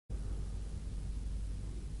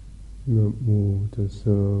Namo tassa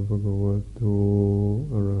bhagavato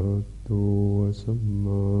arahato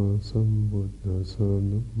samma sambuddhassa.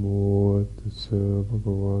 Namo tassa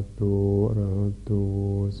bhagavato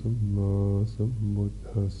arahato samma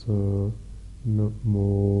sambuddhassa.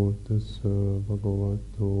 Namo tassa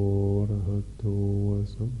bhagavato arahato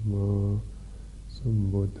samma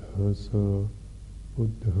sambuddhassa.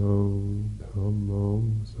 Buddhang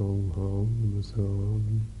dhammang sanghang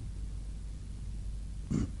namasami.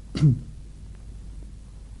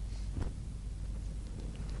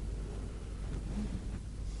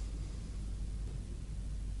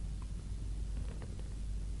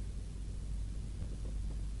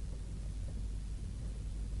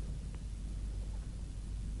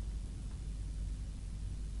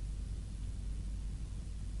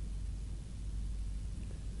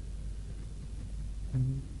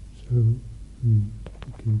 So you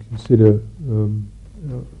can consider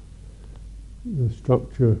the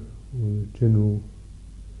structure or the general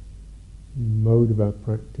mode of our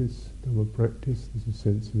practice, Dhamma practice. There's a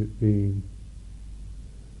sense of it being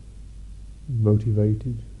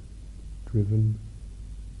motivated, driven,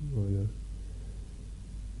 either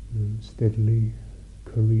steadily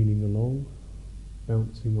careening along,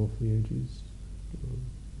 bouncing off the edges,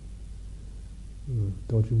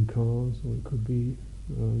 dodging cars, or it could be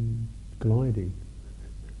gliding.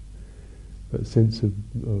 But a sense of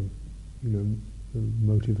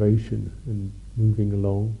motivation and moving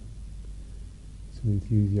along, some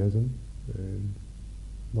enthusiasm and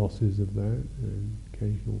losses of that, and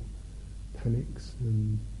occasional panics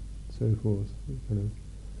and so forth. Kind of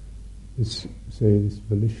this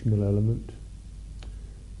volitional element.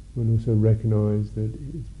 One also recognise that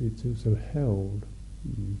it's also held.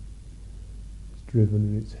 It's driven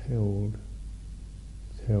and it's held.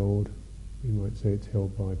 It's held. We might say it's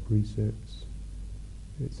held by precepts.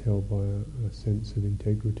 It's held by a sense of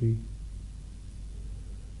integrity.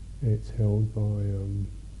 It's held by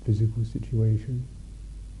physical situation,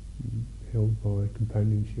 held by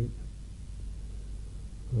companionship,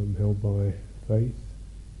 held by faith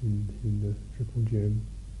in the triple gem.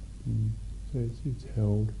 So it's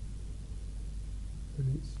held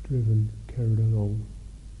and it's driven, carried along.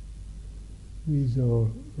 These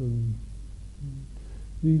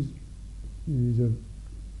are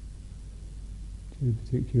two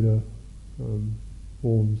particular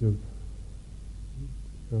forms of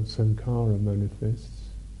how sankhara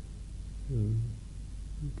manifests,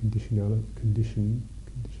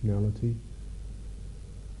 conditionality,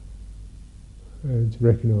 and to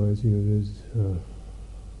recognise, there's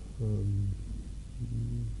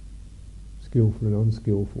skillful and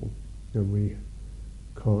unskillful, and we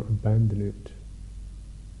can't abandon it.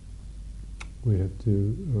 We have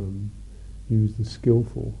to use the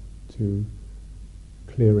skillful to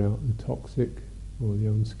clear out the toxic or the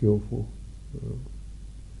unskillful,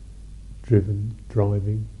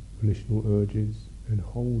 driving volitional urges, and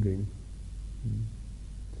holding.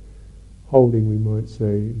 Holding, we might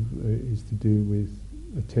say, is to do with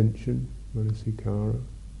attention, manasikara,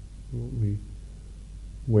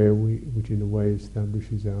 which in a way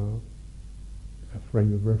establishes our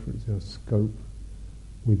frame of reference, our scope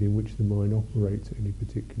within which the mind operates at any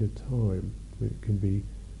particular time. It can be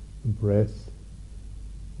a breath,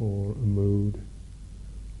 or a mood,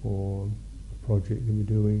 or a project that we're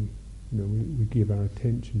doing. We give our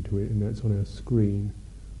attention to it, and that's on our screen,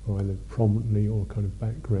 either prominently or kind of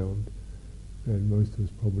background. And most of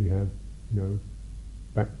us probably have,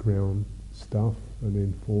 background stuff and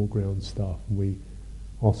then foreground stuff, and we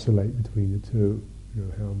oscillate between the two.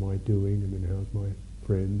 How am I doing, and then how's my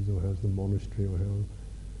friends, or how's the monastery, or how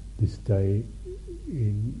this day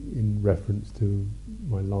in reference to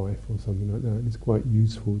my life, or something like that. And it's quite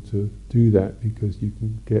useful to do that, because you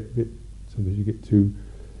can sometimes you get too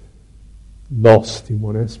lost in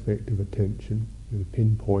one aspect of attention, the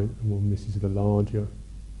pinpoint, and one misses the larger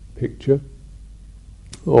picture.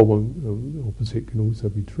 Or one opposite can also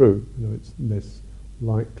be true. It's less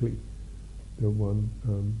likely that one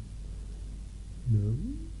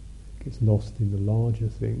gets lost in the larger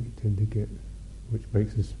thing. You tend to get, which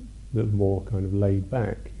makes us a little more kind of laid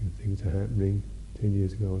back. Things are happening. 10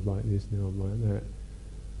 years ago I was like this, now I'm like that.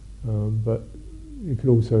 But it can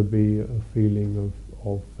also be a feeling of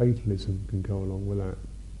fatalism can go along with that,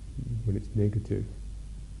 when it's negative.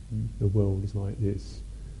 The world is like this,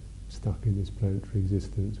 stuck in this planetary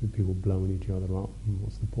existence with people blowing each other up, and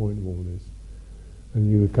what's the point of all this? And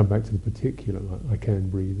you would come back to the particular, like, I can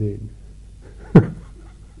breathe in. I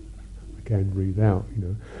can breathe out,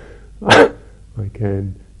 I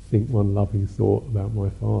can think one loving thought about my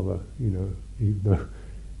father, even though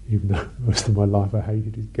most of my life I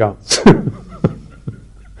hated his guts.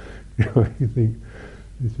 You think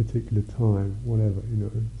this particular time, whatever,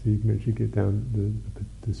 so you can actually get down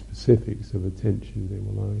the specifics of attention. Say,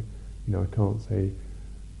 well, I can't say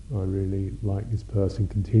I really like this person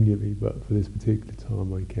continually, but for this particular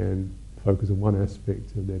time I can focus on one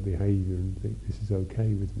aspect of their behaviour and think this is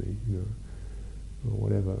okay with me, or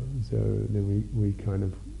whatever. So then we kind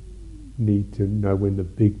of need to know when the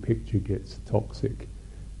big picture gets toxic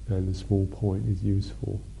and the small point is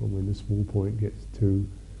useful, or when the small point gets too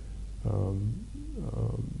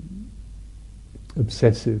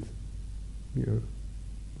obsessive,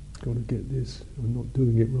 got to get this, I'm not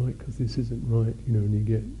doing it right because this isn't right, and you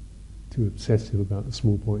get too obsessive about the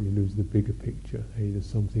small point, you lose the bigger picture. Hey, there's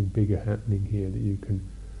something bigger happening here that you can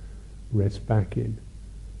rest back in.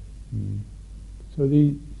 So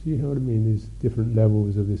see how I mean? There's different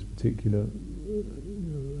levels of this particular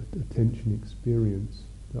attention experience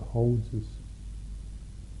that holds us.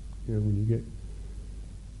 When you get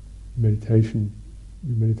meditation,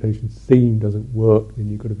 your meditation theme doesn't work, then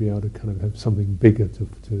you've got to be able to kind of have something bigger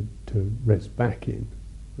to rest back in.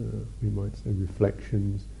 We might say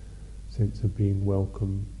reflections, sense of being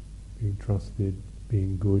welcome, being trusted,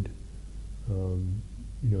 being good,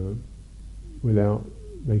 without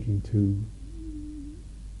making too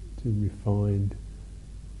refined,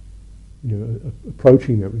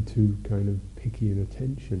 approaching that with too kind of picky an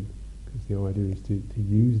attention, because the idea is to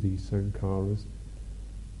use these sankharas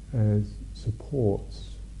as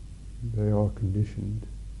supports. They are conditioned,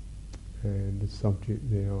 and as subject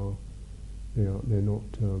they're not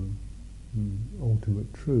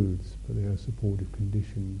ultimate truths, but they are supportive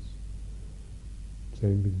conditions.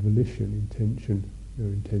 Same with volition, intention.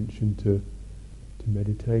 Intention to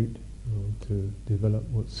meditate, to develop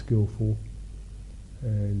what's skillful,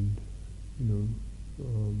 and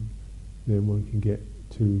then one can get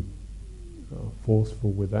too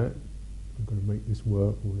forceful with that. I've got to make this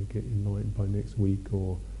work, I want to get enlightened by next week,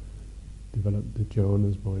 or develop the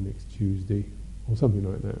jhanas by next Tuesday, or something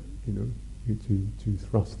like that. You're too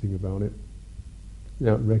thrusting about it,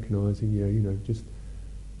 without recognising, just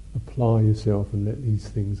apply yourself and let these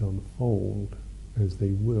things unfold as they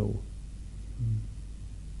will.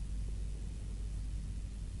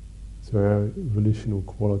 So our volitional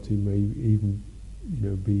quality may even,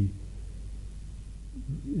 be,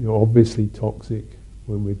 obviously toxic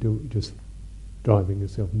when we're just driving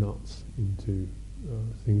ourselves nuts into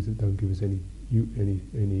things that don't give us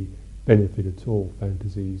any benefit at all.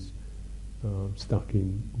 Fantasies, stuck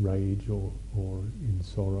in rage or in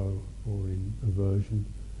sorrow or in aversion,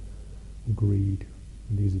 or greed,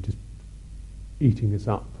 and these are just eating us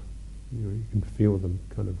up. You can feel them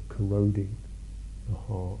kind of corroding the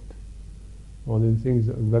heart. Or then things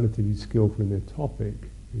that are relatively skillful in their topic,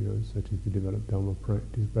 such as to develop Dhamma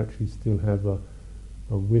practice, but actually still have a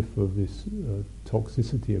whiff of this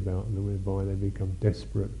toxicity about them, whereby they become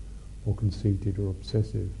desperate or conceited or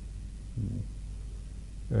obsessive,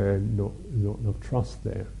 and not enough trust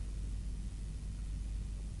there.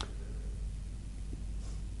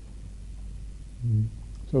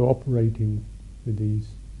 So operating with these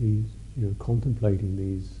contemplating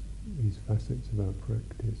these facets of our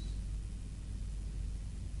practice.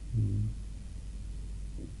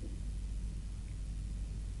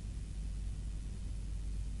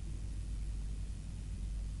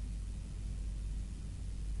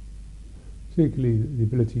 Particularly the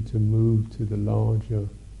ability to move to the larger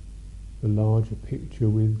picture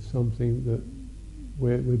with something that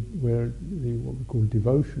where the what we call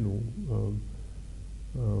devotional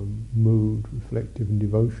mood, reflective and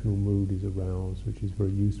devotional mood is aroused, which is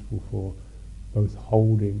very useful for both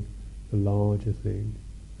holding the larger thing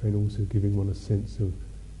and also giving one a sense of,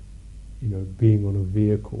 being on a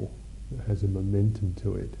vehicle that has a momentum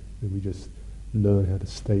to it. That we just learn how to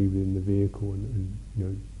stay within the vehicle and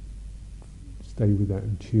stay with that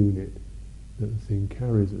and tune it, that the thing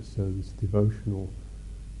carries us. So this devotional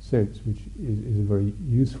sense, which is a very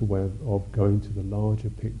useful way of going to the larger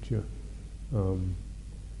picture. One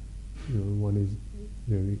is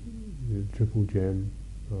the triple gem,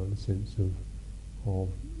 the sense of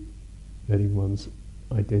letting one's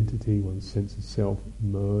identity, one's sense of self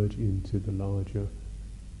merge into the larger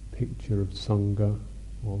picture of Sangha,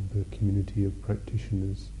 of the community of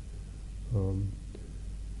practitioners.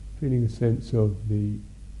 Feeling a sense of the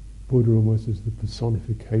Buddha almost as the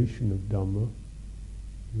personification of Dhamma,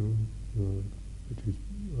 which is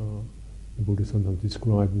the Buddha sometimes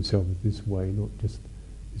described himself as this way, not just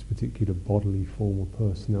this particular bodily form or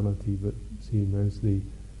personality, but see him as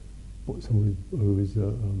someone who is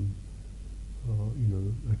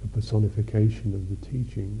like a personification of the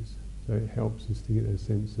teachings. So it helps us to get a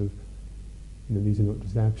sense of, these are not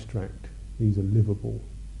just abstract; these are livable.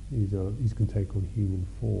 He's can take on human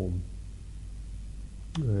form,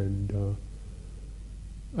 and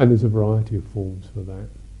there's a variety of forms for that.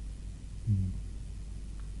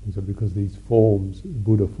 And so, because these forms,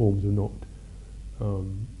 Buddha forms, are not,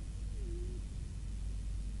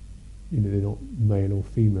 they're not male or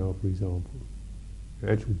female, for example.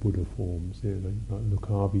 Actual Buddha forms, like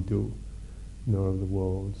Lokavidu, knower of the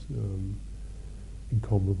worlds,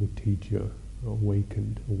 incomparable teacher,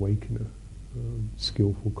 awakener,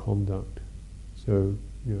 skillful conduct. So,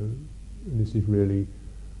 and this is really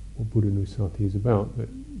what Buddha Nusati is about. That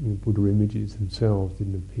Buddha images themselves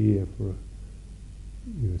didn't appear for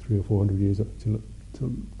 300 or 400 years up till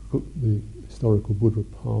the historical Buddha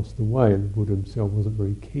passed away, and the Buddha himself wasn't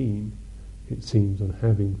very keen, it seems, on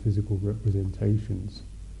having physical representations.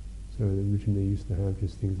 So originally they used to have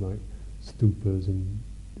just things like stupas and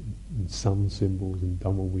sun symbols and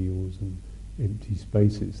Dhamma wheels and empty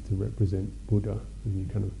spaces to represent Buddha,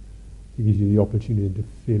 and it gives you the opportunity to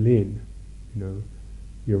fill in,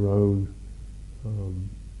 your own,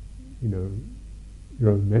 your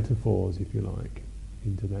own metaphors, if you like,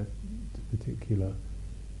 into that particular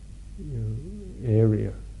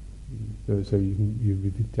area. So you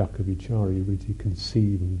vidyaka vichara, you really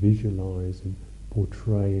conceive and visualize and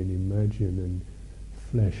portray and imagine and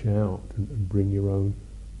flesh out and bring your own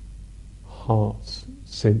heart's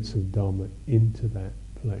sense of Dhamma into that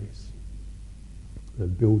place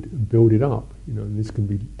and build it up. And this can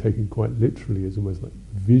be taken quite literally as almost like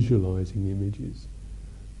visualizing images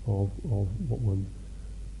of what one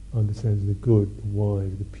understands the good, the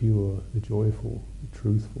wise, the pure, the joyful, the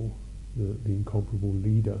truthful, the incomparable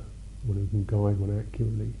leader, one who can guide one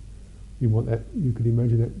accurately. You want that, you could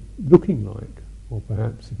imagine that looking like, or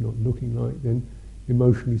perhaps if not looking like, then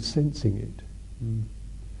emotionally sensing it.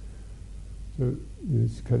 So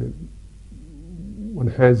it's kind of, one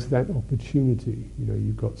has that opportunity.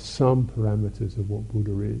 You've got some parameters of what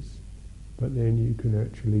Buddha is, but then you can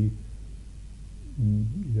actually,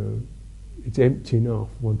 it's empty enough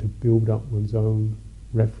one to build up one's own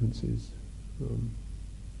references.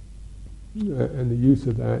 And the use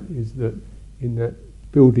of that is that in that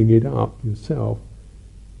building it up yourself,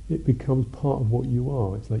 it becomes part of what you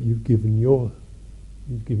are. It's like you've given your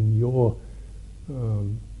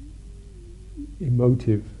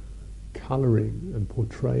emotive colouring and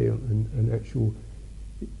portrayal and actual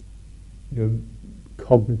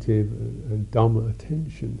cognitive and Dhamma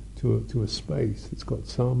attention to a space. It's got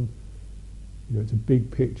some, it's a big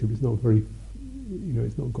picture, but it's not very,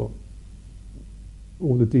 it's not got,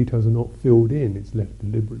 all the details are not filled in, it's left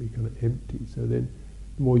deliberately kind of empty. So then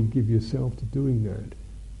the more you give yourself to doing that,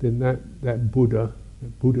 then that Buddha,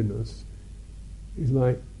 that Buddha-ness is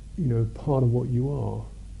like, part of what you are,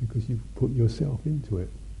 because you've put yourself into it.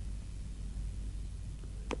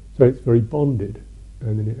 So it's very bonded,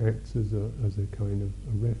 and then it acts as a kind of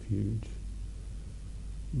a refuge.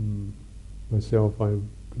 Myself, I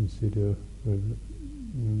consider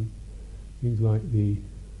things like the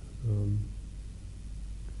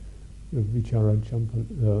vichara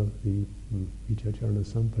the vichacharana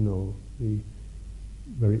sampano, the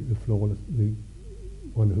flawless, the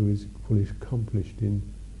one who is fully accomplished in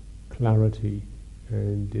clarity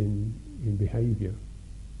and in behaviour.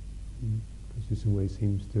 Because this in a way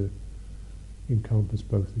seems to encompass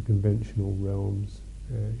both the conventional realms,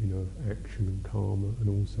 of action and karma, and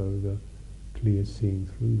also the clear seeing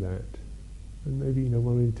through that. And maybe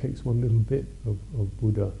one only takes one little bit of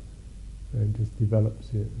Buddha and just develops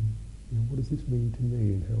it. And, what does this mean to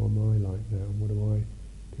me, and how am I like that, and what do I,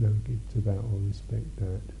 give to that or respect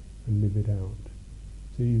that, and live it out.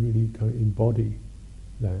 So you really kind of embody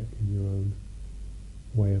that in your own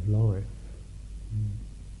way of life.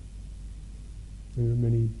 There are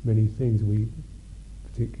many things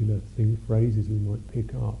particular phrases we might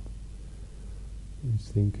pick up.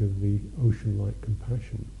 Just think of the ocean-like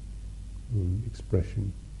compassion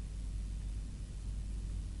expression.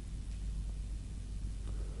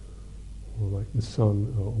 Or like the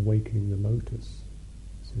sun awakening the lotus,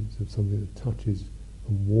 sense of something that touches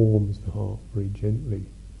and warms the heart very gently.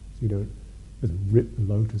 So you don't just rip the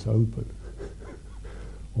lotus open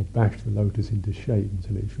or bash the lotus into shape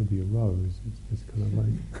until it should be a rose. It's just kind of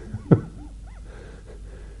like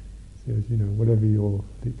says, whatever your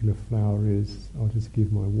particular flower is, I'll just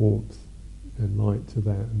give my warmth and light to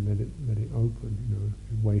that and let it open,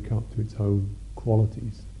 and wake up to its own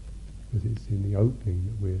qualities, because it's in the opening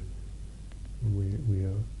that we're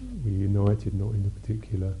united, not in the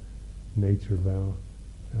particular nature of our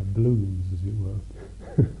blooms, as it were.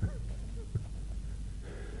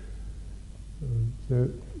 So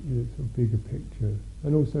it's a bigger picture,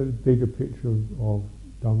 and also the bigger picture of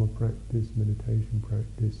Dharma practice, meditation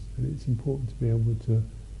practice, and it's important to be able to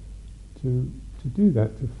do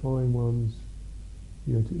that, to find one's,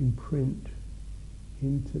 to imprint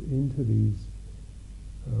into these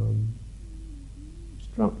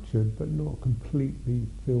structured but not completely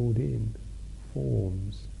filled in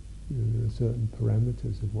forms. There are certain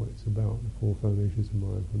parameters of what it's about, the four foundations of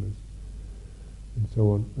mindfulness, and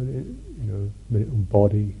so on. And on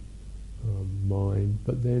body, mind,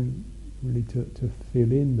 but then really to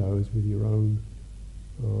fill in those with your own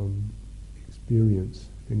experience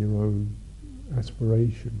and your own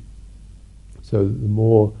aspiration. So that the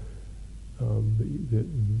more that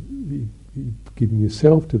you're giving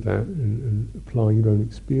yourself to that and applying your own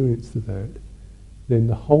experience to that, then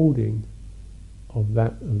the holding of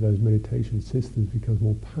those meditation systems becomes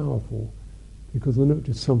more powerful, because they're not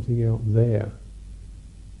just something out there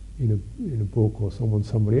in a book or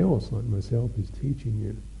somebody else like myself is teaching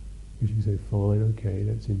you. Because you say, fine, okay,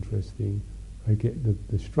 that's interesting, I get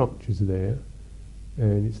the structures there,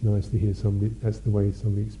 and it's nice to hear somebody, that's the way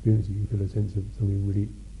somebody experiences it. You feel a sense of somebody really,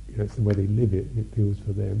 that's the way they live it, and it feels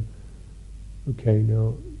for them. Okay,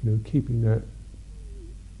 now, keeping that,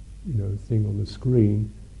 thing on the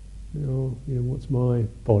screen, what's my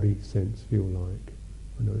body sense feel like?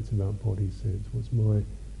 I know it's about body sense. What's my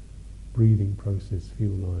breathing process feel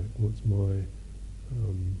like? What's my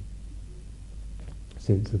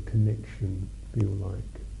sense of connection feel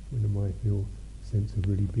like? When am I feel sense of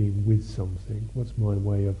really being with something? What's my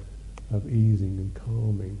way of easing and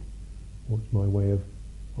calming? What's my way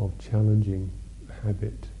of challenging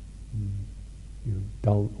habit?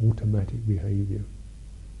 Dull automatic behaviour.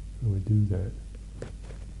 How do I do that?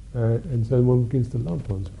 And so one begins to love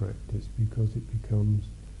one's practice, because it becomes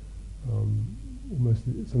almost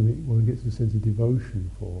something one gets a sense of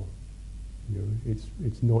devotion for.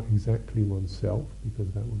 It's not exactly oneself,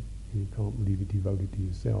 because that one, you can't really be devoted to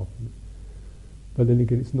yourself. But then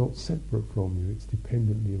again, it's not separate from you. It's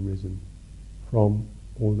dependently arisen from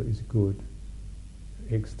all that is good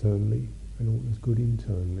externally and all that's good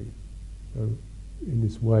internally. So in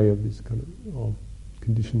this way of this kind of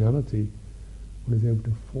conditionality, one is able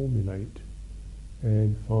to formulate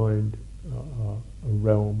and find a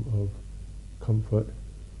realm of comfort,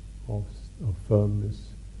 of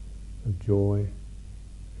firmness, of joy,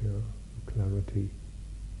 of clarity.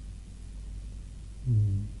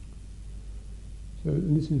 So,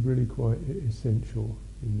 and this is really quite essential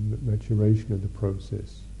in the maturation of the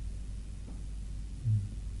process.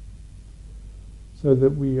 So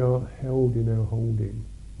that we are held in our holding.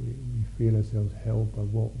 We feel ourselves held by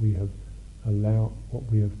what we have allowed, what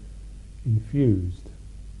we have infused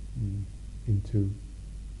into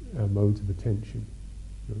our modes of attention.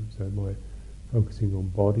 So by focusing on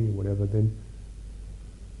body or whatever, then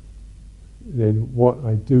what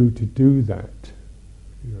I do to do that,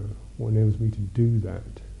 what enables me to do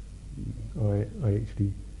that, I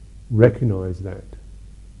actually recognize that.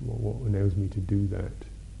 What enables me to do that?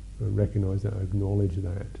 I recognize that, I acknowledge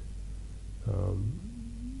that.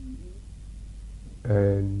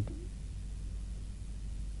 And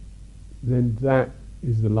then that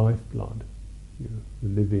is the lifeblood, the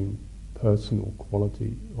living personal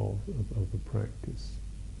quality of the practice.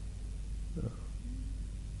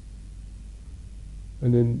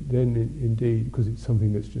 And then indeed, because it's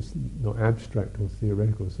something that's just not abstract or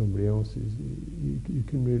theoretical as somebody else's, you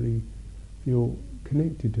can really feel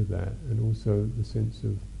connected to that, and also the sense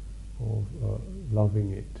of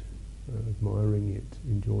loving it, admiring it,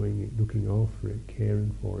 enjoying it, looking after it,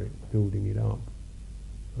 caring for it, building it up,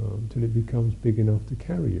 till it becomes big enough to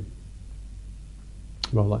carry you.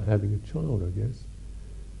 Well, like having a child, I guess.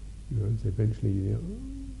 So eventually,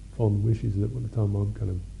 fond wishes that by the time I'm kind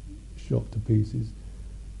of shot to pieces,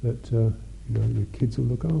 that the kids will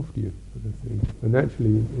look after you, sort of thing. And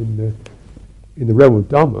actually, in the realm of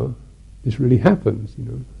Dhamma, this really happens.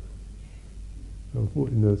 In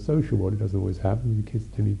the social world, it doesn't always happen. The kids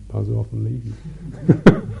tend to buzz off and leave you.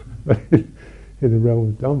 But in the realm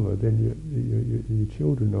of Dhamma, then your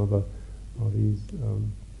children are these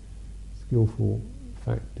skillful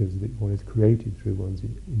factors that one has created through one's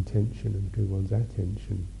intention and through one's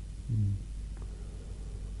attention.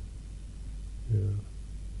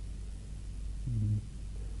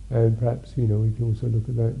 And perhaps we can also look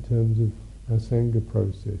at that in terms of our Sangha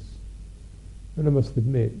process. And I must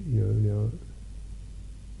admit, for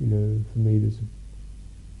me there's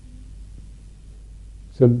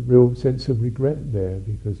some real sense of regret there,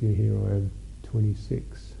 because here I am,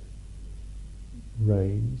 26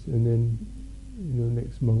 reigns, and then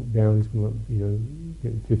next monk down is going up,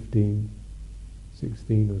 getting 15,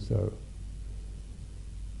 16 or so,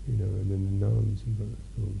 and then the nuns,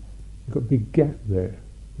 you've got a big gap there,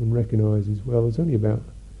 and recognises, well, there's only about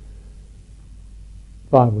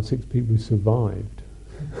 5 or 6 people who survived.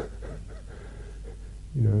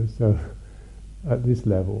 So at this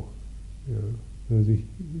level, then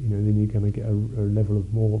you're going to get a level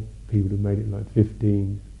of more people who made it like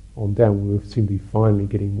 15 on down. We're simply finally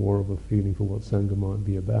getting more of a feeling for what Sangha might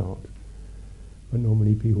be about. But not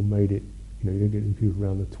many people made it, you don't get any people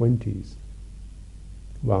around the 20s,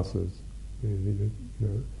 Vasas. A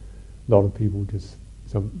lot of people just,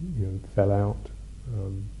 fell out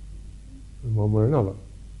in one way or another.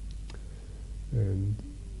 And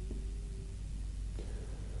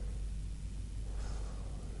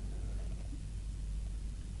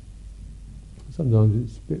sometimes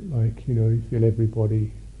it's a bit like, you feel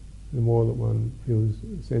everybody, the more that one feels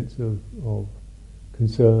a sense of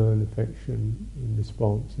concern, affection, and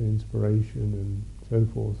response, and inspiration, and so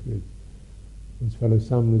forth with one's fellow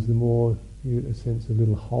summoners, the more you get a sense of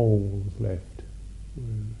little holes left.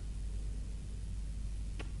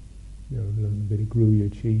 A little bit of Gruyere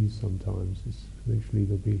cheese sometimes. It's literally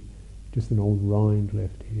there'll be just an old rind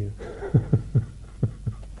left here.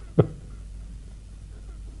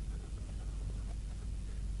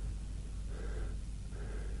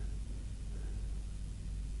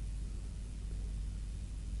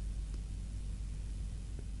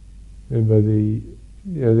 And by the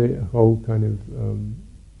whole kind of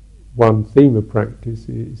one theme of practice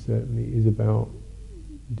certainly is about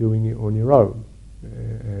doing it on your own.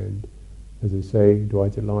 And as I say, do I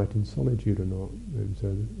delight in solitude or not? And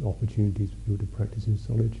so the opportunities for people to practice in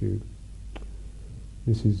solitude.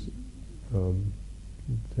 This is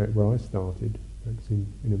where I started, practicing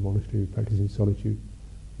in a monastery, practicing solitude.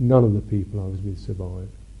 None of the people I was with survived.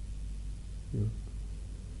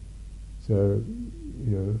 So,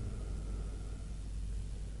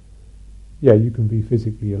 yeah, you can be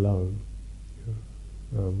physically alone,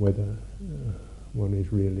 whether one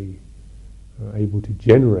is really able to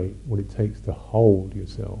generate what it takes to hold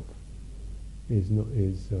yourself is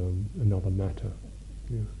another matter.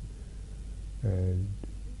 And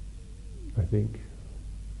I think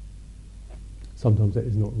sometimes that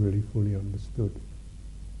is not really fully understood.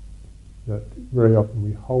 That very often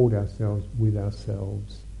we hold ourselves with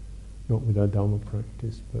ourselves, not with our Dhamma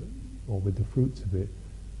practice, or with the fruits of it,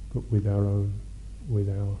 but with our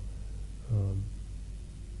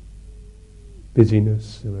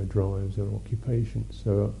busyness and our drives, our occupations.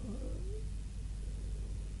 So,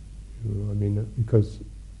 because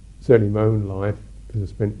certainly in my own life, because I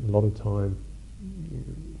spent a lot of time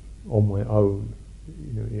on my own,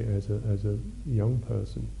 as a young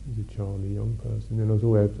person, as a child, a young person, and I was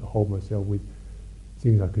always able to hold myself with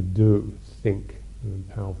things I could do, think, and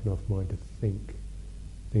a powerful enough mind to think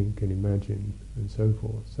and imagine, and so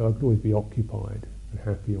forth. So I could always be occupied and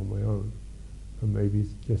happy on my own. And maybe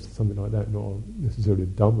it's just something like that, not necessarily a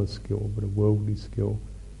Dhamma skill, but a worldly skill,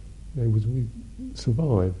 enables me to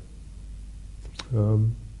survive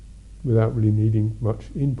without really needing much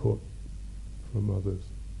input from others.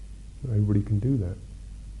 Everybody can do that.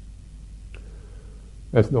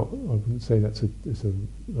 That's not, I wouldn't say it's a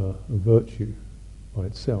virtue by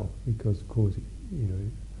itself, because of course,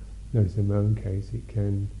 notice in my own case, it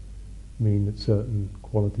can mean that certain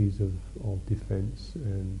qualities of defence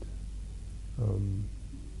and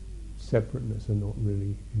separateness are not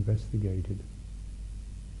really investigated.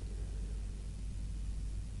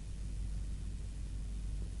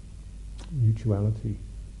 Mutuality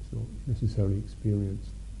is not necessarily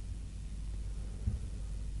experienced.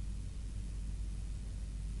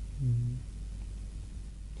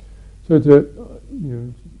 So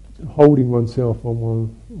holding oneself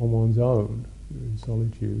on one's own in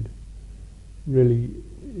solitude really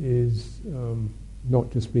is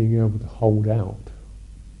not just being able to hold out,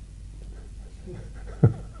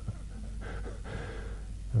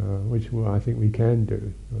 which I think we can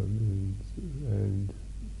do, and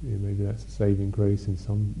maybe that's a saving grace in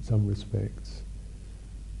some respects.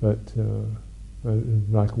 But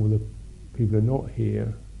like all the people who are not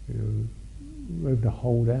here, we're able to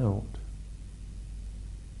hold out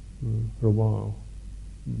for a while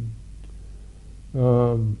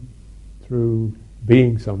through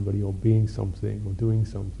being somebody or being something or doing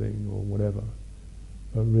something or whatever,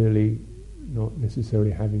 but really not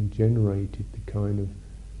necessarily having generated the kind of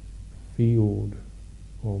field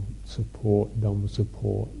of support, Dhamma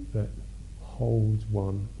support, that holds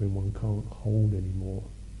one when one can't hold anymore.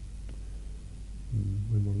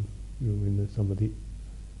 When some of the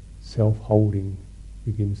self-holding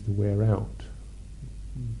begins to wear out.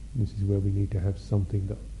 This is where we need to have something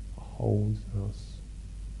that holds us.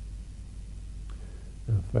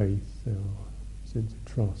 Our faith, our sense of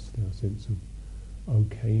trust, our sense of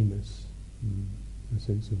okayness. a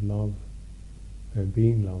sense of love and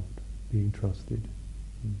being loved, being trusted.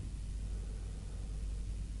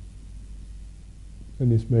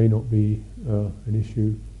 And this may not be an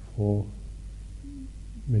issue for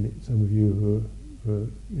some of you who are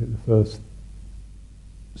at the first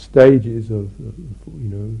stages of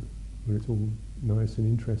where it's all nice and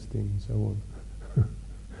interesting and so on.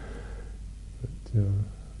 But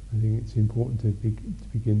I think it's important to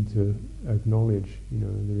begin to acknowledge,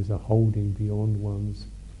 there is a holding beyond one's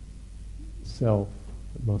self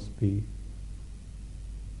that must be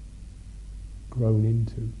grown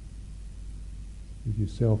into. Because your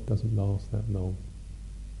self doesn't last that long.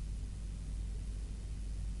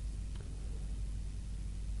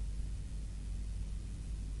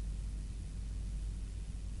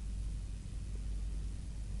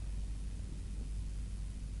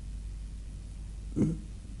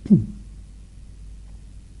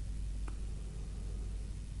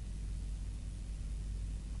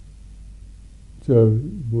 So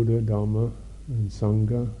Buddha, Dhamma and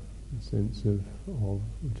Sangha, a sense of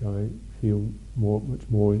which I feel much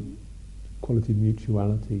more quality of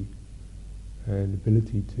mutuality and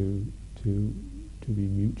ability to be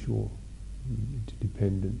mutual,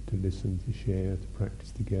 interdependent, to listen, to share, to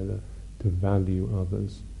practice together, to value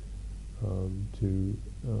others, to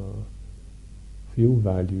feel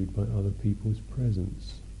valued by other people's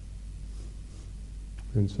presence.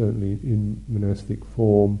 And certainly in monastic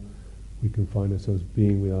form we can find ourselves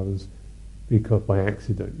being with others because by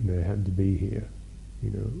accident, they happen to be here,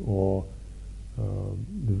 or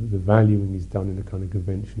the valuing is done in a kind of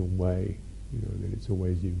conventional way, and then it's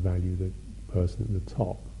always you value the person at the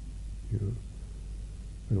top,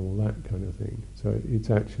 and all that kind of thing. So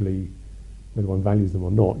it's actually, whether one values them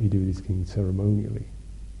or not, you do this thing ceremonially,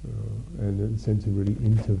 and the sense of really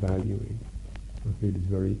intervaluing, I feel, is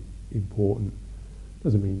very important.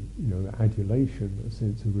 Doesn't mean, adulation, but a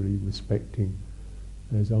sense of really respecting,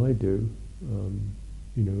 as I do,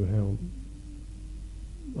 how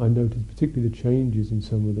I noticed particularly the changes in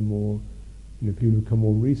some of the more, people who come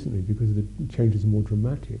more recently, because the changes are more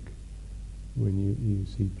dramatic when you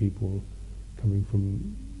see people coming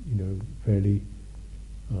from, fairly,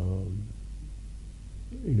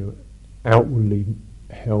 outwardly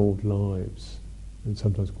held lives, and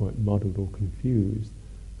sometimes quite muddled or confused.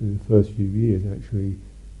 In the first few years, actually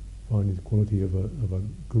finding the quality of a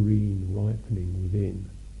green ripening within,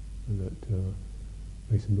 and that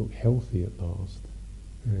makes them look healthy at last,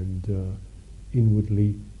 and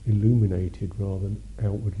inwardly illuminated rather than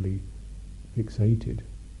outwardly fixated.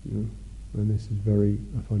 And this is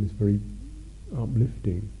I find this very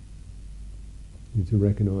uplifting. You need to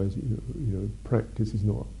recognise, practice is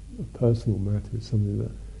not a personal matter; it's something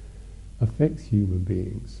that affects human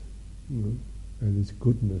beings. And this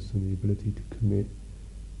goodness and the ability to commit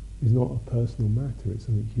is not a personal matter, it's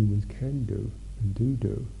something humans can do and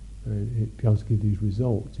do. And it does give these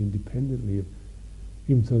results independently of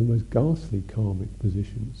even some of the most ghastly karmic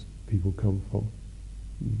positions people come from.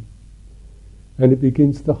 And it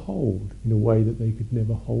begins to hold in a way that they could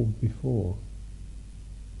never hold before.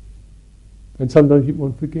 And sometimes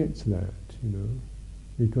one forgets that,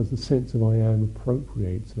 because the sense of I am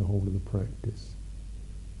appropriates the whole of the practice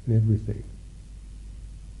and everything.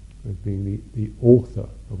 As being the author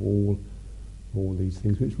of all these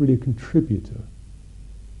things, but it's really a contributor,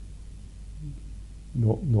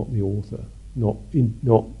 not the author, not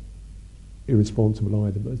irresponsible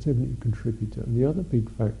either, but it's definitely a contributor. And the other big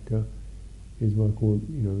factor is what I call,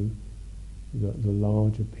 the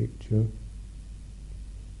larger picture,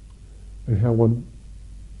 and how one,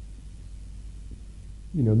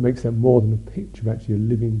 makes that more than a picture, actually a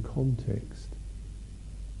living context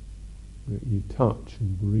that you touch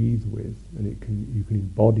and breathe with, and you can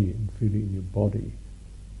embody it and feel it in your body,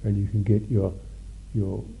 and you can get your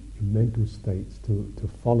mental states to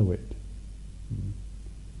follow it.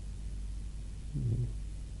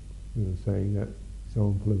 Saying that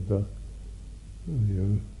example of the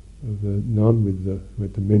nun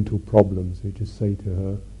with the mental problems, they just say to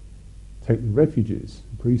her, take the refuges,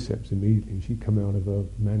 precepts immediately, and she'd come out of a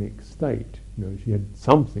manic state. She had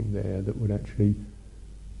something there that would actually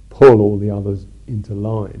pull all the others into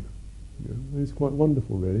line. And it's quite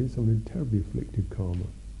wonderful, really. Someone with terribly afflicted karma.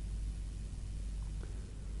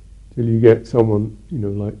 Till you get someone,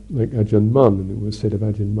 like Ajahn Mun, and it was said of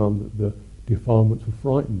Ajahn Mun that the defilements were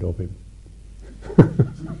frightened of him.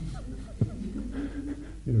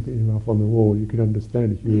 You look at him up on the wall, you can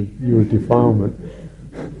understand if you were a defilement,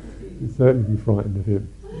 you'd certainly be frightened of him.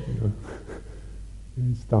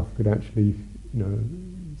 His stuff could actually,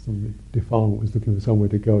 some defilement was looking for somewhere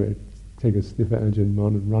to go, it'd take a sniff at Ajahn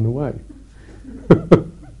Mun and run away.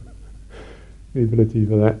 the ability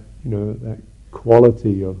for that, that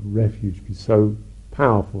quality of refuge be so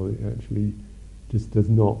powerful it actually just does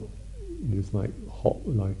not, just like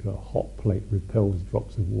a hot plate repels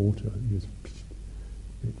drops of water, it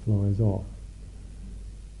flies off.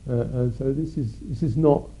 And so this is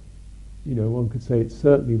not, one could say it's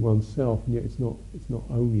certainly oneself, and yet it's not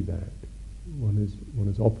only that. One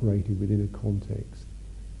is operating within a context,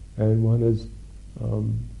 and one has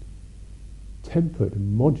tempered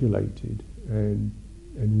and modulated and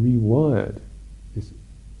rewired this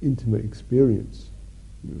intimate experience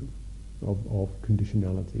of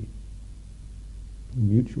conditionality,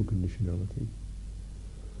 mutual conditionality.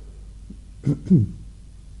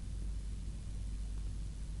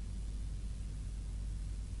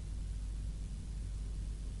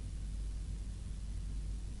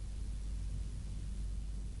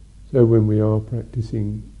 So when we are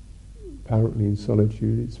practicing apparently in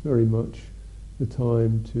solitude, it's very much the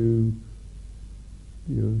time to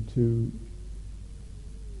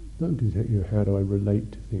notice, how do I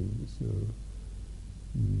relate to things?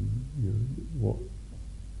 What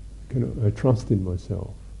can I trust in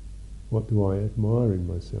myself? What do I admire in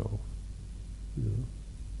myself?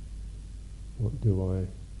 What do I,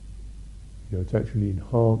 to actually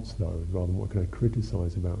enhance those rather than what can I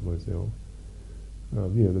criticize about myself? There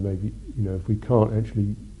may be, if we can't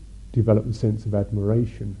actually develop a sense of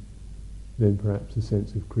admiration, then perhaps a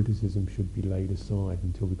sense of criticism should be laid aside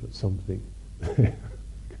until we've got something.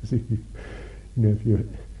 Because if you're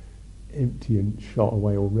empty and shot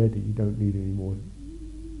away already, you don't need any more.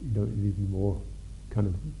 You don't need any more kind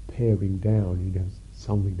of paring down. You need to have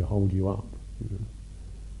something to hold you up.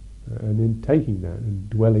 And then taking that and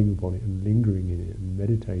dwelling upon it and lingering in it and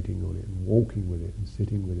meditating on it and walking with it and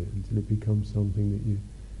sitting with it until it becomes something that you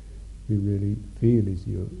really feel is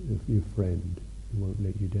your friend who won't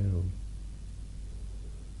let you down.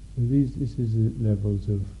 So this is the levels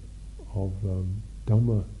of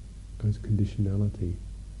Dhamma as conditionality,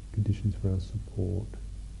 conditions for our support.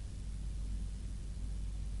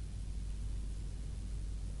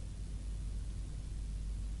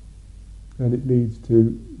 And it leads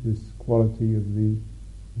to this quality of the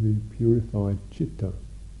purified citta,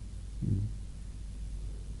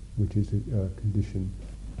 which is a conditional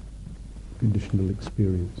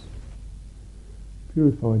experience.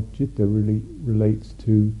 Purified citta really relates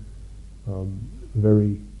to a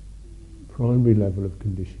very primary level of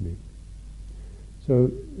conditioning. So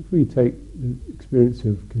if we take the experience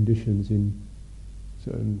of conditions in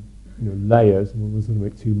certain layers, and one doesn't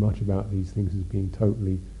make too much about these things as being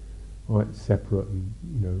totally separate and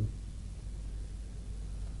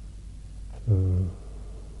kind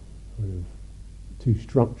of too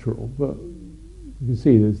structural, but you can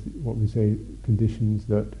see there's what we say conditions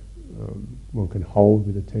that one can hold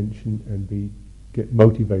with attention and get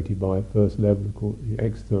motivated by a first level, called the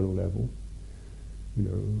external level,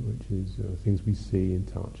 which is things we see and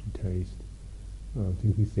touch and taste,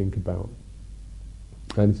 things we think about,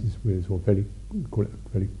 and this is what we call it a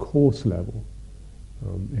very coarse level.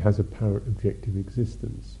 It has apparent objective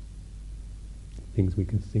existence. Things we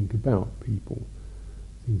can think about, people,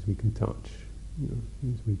 things we can touch,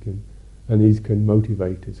 things we can, and these can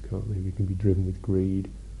motivate us, can't they? We can be driven with greed,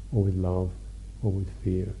 or with love, or with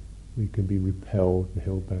fear. We can be repelled and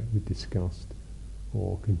held back with disgust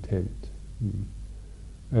or contempt.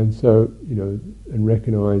 And so, and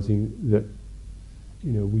recognizing that,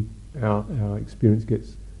 our experience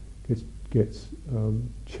gets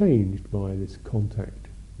changed by this contact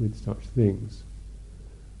with such things.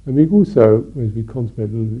 And we also, as we contemplate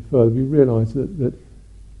a little bit further, we realise that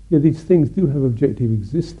these things do have objective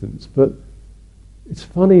existence, but it's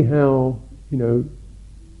funny how,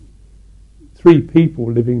 three people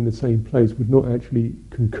living in the same place would not actually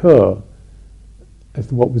concur as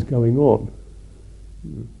to what was going on.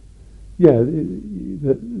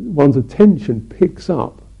 One's attention picks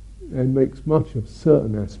up and makes much of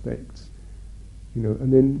certain aspects,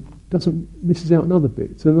 and then misses out on other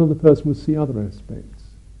bits, and another person will see other aspects.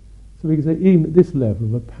 So we can say, even at this level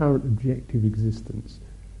of apparent objective existence,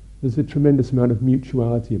 there's a tremendous amount of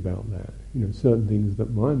mutuality about that. Certain things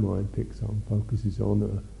that my mind picks up and focuses on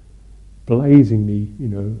are blazingly,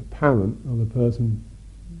 apparent. Other person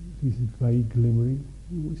sees a vague glimmering.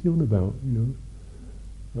 What's he on about?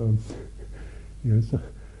 And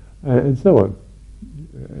so on.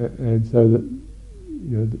 And so that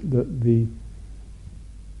the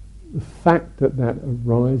fact that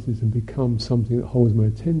arises and becomes something that holds my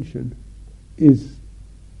attention is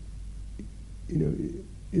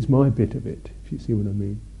my bit of it, if you see what I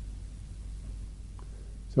mean.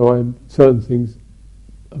 So certain things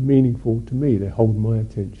are meaningful to me, they hold my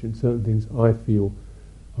attention. Certain things I feel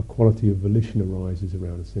a quality of volition arises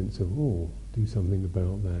around a sense of, oh, do something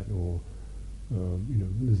about that, or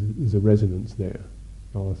there's a resonance there.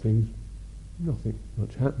 Other things, nothing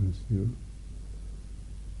much happens,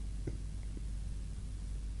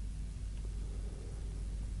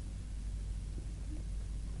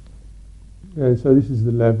 And so this is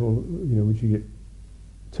the level, which you get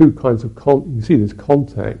two kinds of you can see there's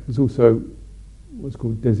contact. There's also what's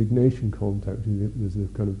called designation contact. There's a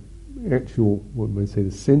kind of actual, what we say,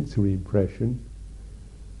 the sensory impression,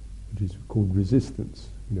 which is called resistance,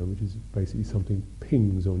 which is basically something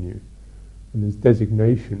pings on you. And there's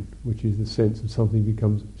designation, which is the sense of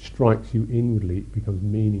something strikes you inwardly, it becomes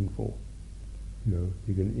meaningful. You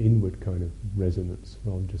get an inward kind of resonance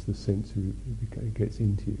rather than just the sensory, it gets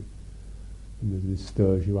into you. And this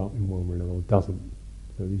stirs you up in one way or another, or doesn't.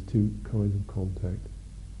 So these two kinds of contact.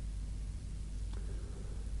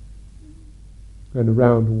 And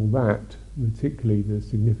around all that, particularly the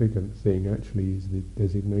significant thing actually is the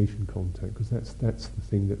designation contact, because that's the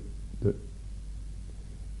thing that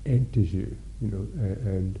enters you,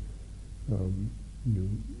 and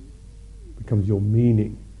becomes your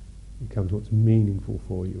meaning, becomes what's meaningful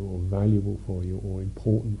for you, or valuable for you, or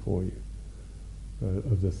important for you.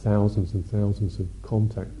 Of the thousands and thousands of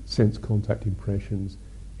sense contact impressions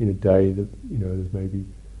in a day, that there's maybe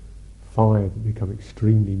 5 that become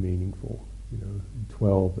extremely meaningful,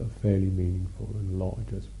 12 that are fairly meaningful, and a lot are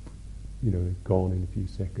just gone in a few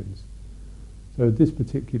seconds. So this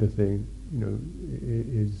particular thing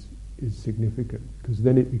is significant, because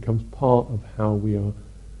then it becomes part of how we are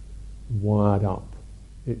wired up.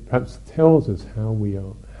 It perhaps tells us how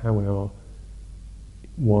our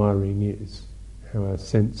wiring is, how our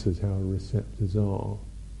senses, how our receptors are.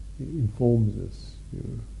 It informs us.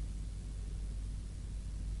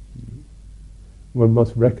 One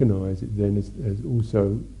must recognise it then as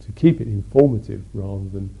also to keep it informative rather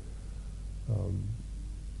than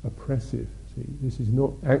oppressive. See, this is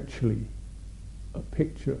not actually a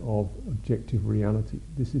picture of objective reality.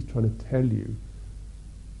 This is trying to tell you,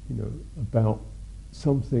 about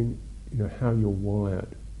something, how you're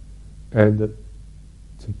wired, and that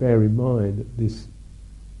to bear in mind that this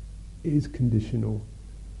is conditional,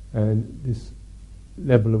 and this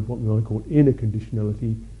level of what we might call inner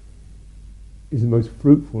conditionality is the most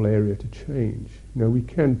fruitful area to change. We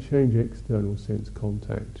can change external sense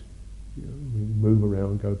contact. We move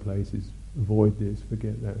around, go places, avoid this,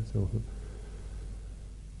 forget that, and so on.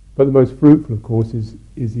 But the most fruitful, of course, is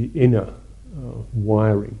the inner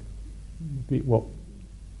wiring, be it what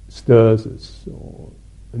stirs us, or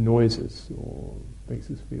annoys us, or makes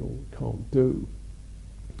us feel can't do,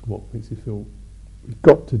 what makes us feel we've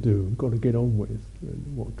got to do, we've got to get on with,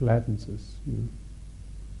 and what gladdens us.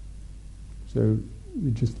 So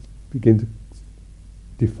we just begin to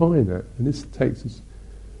define that, and this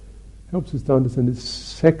helps us to understand this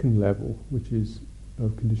second level, which is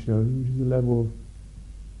of conditionality, which is the level of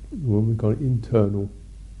what we call internal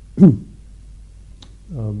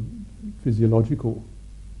physiological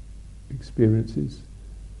experiences.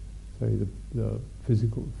 Say the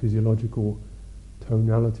physiological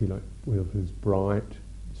tonality, like whether it's bright,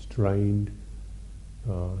 strained,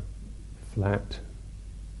 flat,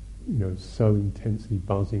 so intensely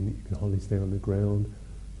buzzing that you can hardly stay on the ground,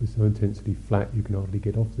 or so intensely flat you can hardly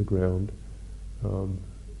get off the ground,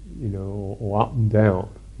 or up and down,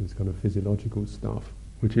 this kind of physiological stuff,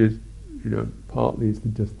 which is, partly is to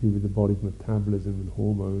just do with the body's metabolism and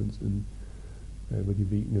hormones, and whether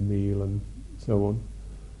you've eaten a meal and so on.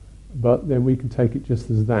 But then we can take it just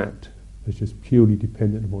as that, as just purely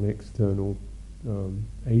dependent upon external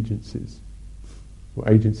agencies, or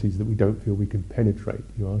agencies that we don't feel we can penetrate.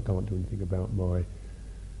 I can't do anything about my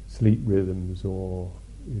sleep rhythms, or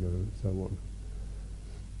so on.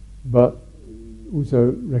 But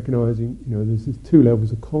also recognising, there's 2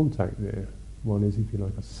 levels of contact there. One is, if you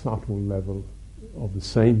like, a subtle level of the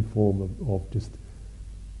same form of just,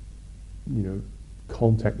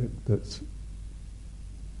 contact that's,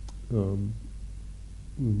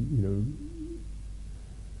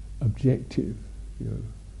 objective,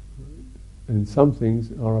 and some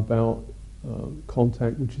things are about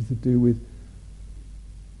contact which is to do with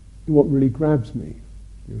what really grabs me,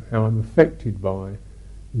 how I'm affected by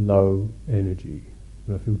low energy,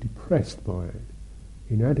 when I feel depressed by it,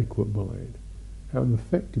 inadequate by it, how I'm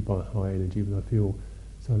affected by high energy when I feel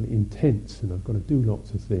suddenly intense and I've got to do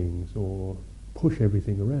lots of things, or push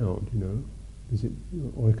everything around, Is it,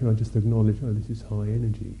 or can I just acknowledge, this is high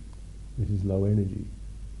energy, this is low energy,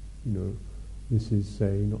 this is,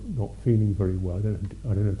 say, not feeling very well.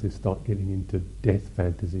 I don't have to start getting into death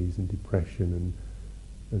fantasies and depression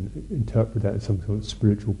and interpret that as some sort of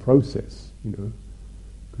spiritual process,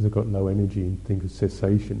 because because I've got low energy and think of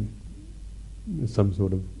cessation as some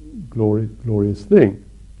sort of glorious thing,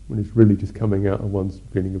 when it's really just coming out of one's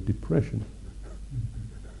feeling of depression.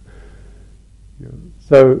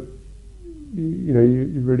 So,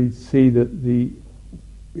 you really see that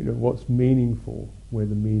what's meaningful, where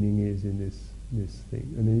the meaning is in this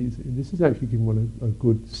thing. And this is actually giving one a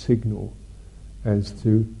good signal as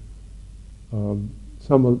to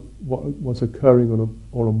some of what's occurring on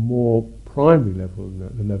a more primary level than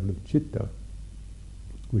that, the level of citta,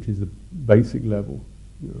 which is the basic level,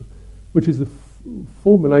 which is the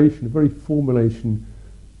formulation, the very formulation,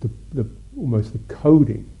 the almost the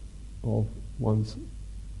coding of one's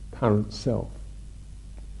parent self.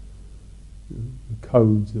 The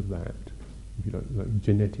codes of that, if you like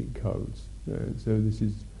genetic codes. So this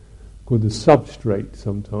is called the substrate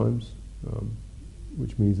sometimes,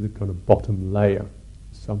 which means the kind of bottom layer,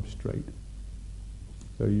 substrate.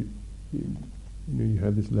 So you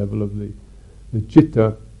have this level of the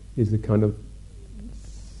citta is the kind of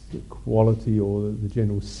quality or the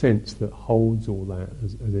general sense that holds all that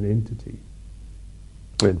as an entity.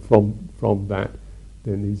 And from that,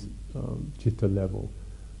 then these citta level,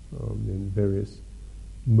 then various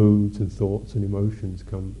moods and thoughts and emotions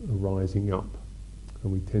come arising up,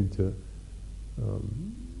 and we tend to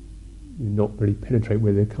not really penetrate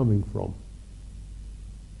where they're coming from.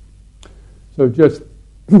 So just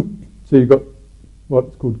so you've got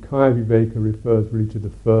what's called Cittaviveka refers really to the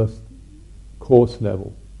first course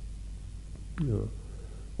level,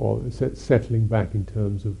 or settling back in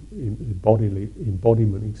terms of bodily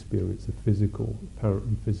embodiment experience, the physical,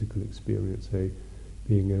 apparently physical experience,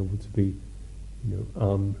 being able to be,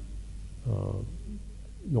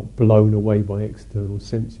 not blown away by external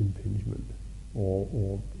sense impingement,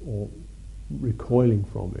 or recoiling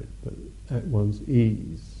from it, but at one's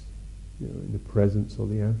ease, in the presence or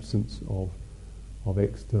the absence of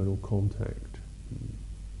external contact, in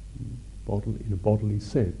a bodily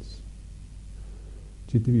sense.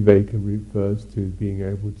 Cittaviveka refers to being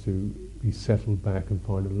able to be settled back and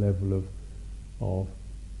find a level of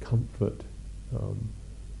comfort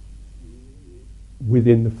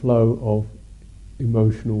within the flow of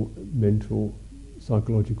emotional, mental,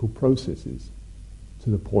 psychological processes, to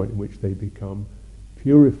the point in which they become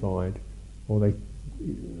purified, or they,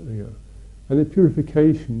 and the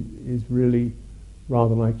purification is really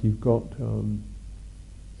rather like you've got,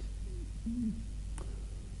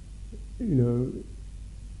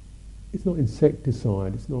 it's not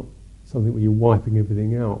insecticide, it's not something where you're wiping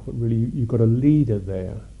everything out, but really you've got a leader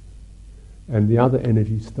there, and the other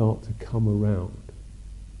energies start to come around.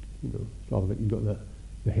 Rather than you've got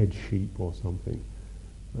the head sheep or something,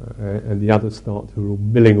 and the others start to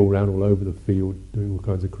milling around all over the field, doing all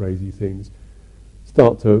kinds of crazy things.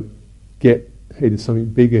 Start to get, hey, there's something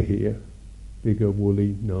bigger here, bigger,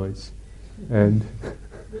 woolly, nice, and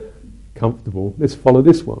comfortable. Let's follow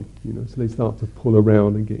this one. So they start to pull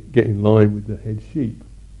around and get in line with the head sheep,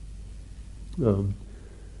 rather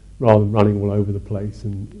than running all over the place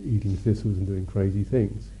and eating thistles and doing crazy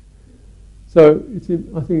things. So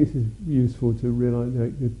I think this is useful to realise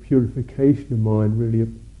that the purification of mind really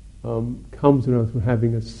comes around from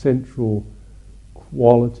having a central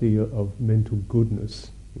quality of mental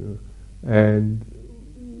goodness, and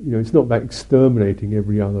it's not about exterminating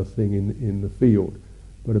every other thing in the field,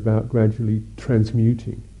 but about gradually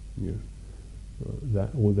transmuting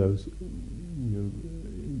that all those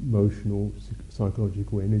emotional,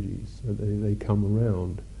 psychological energies, so they come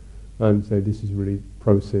around. And so this is really a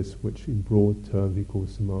process which in broad terms we call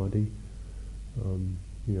samadhi,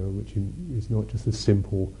 which is not just a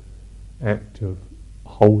simple act of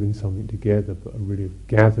holding something together, but a really of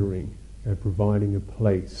gathering and providing a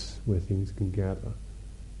place where things can gather,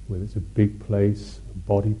 whether it's a big place, a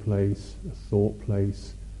body place, a thought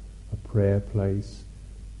place, a prayer place,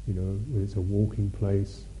 whether it's a walking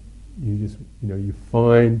place. You just, you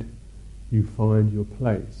find your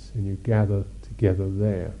place and you gather together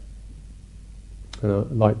there. And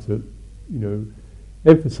I'd like to,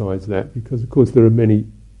 emphasize that, because of course there are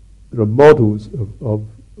models of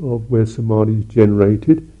where samadhi is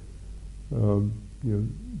generated,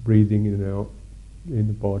 breathing in and out in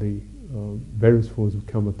the body, various forms of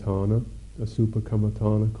kammatthana, asubha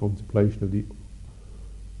kammatthana, contemplation of the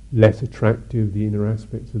less attractive, the inner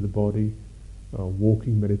aspects of the body,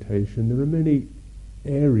 walking meditation. There are many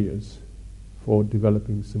areas for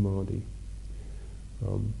developing samadhi.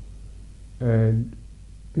 And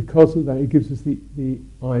because of that, it gives us the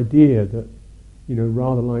idea that,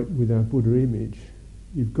 rather like with our Buddha image,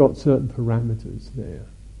 you've got certain parameters there.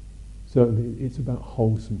 Certainly it's about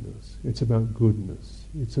wholesomeness, it's about goodness,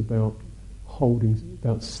 it's about holding,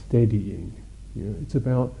 about steadying, It's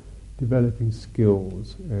about developing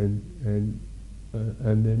skills and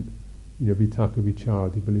then vitaka vichara,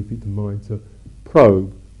 the ability to mind to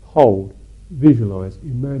probe, hold, visualize,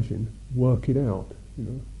 imagine, work it out,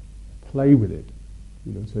 play with it.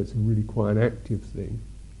 So it's really quite an active thing.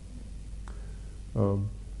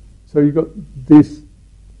 So you've got these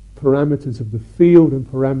parameters of the field and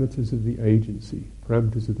parameters of the agency.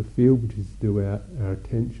 Parameters of the field, which is to do with our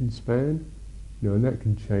attention span, and that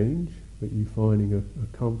can change, but you're finding a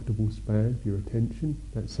comfortable span for your attention,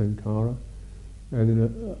 that's sankhara, and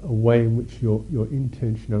then a way in which your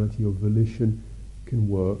intentionality, your volition can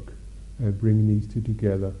work, and bringing these two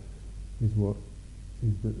together is what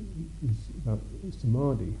is about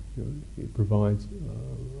samadhi. It provides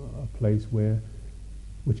a place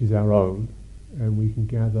which is our own, and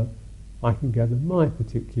I can gather my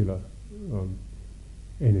particular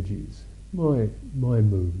energies, my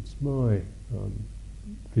moods, my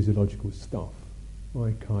physiological stuff,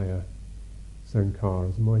 my kaya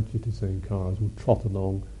sankharas, my citta sankharas will trot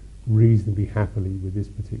along reasonably happily with this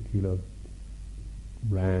particular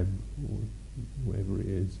ram or whatever it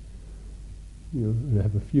is, and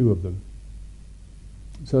have a few of them.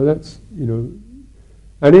 So that's, and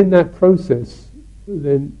in that process,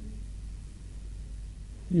 then,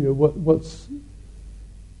 what's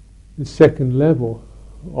the second level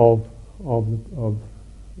of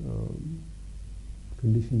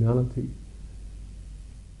conditionality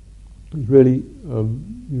is really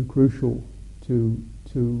crucial to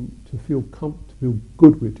feel to feel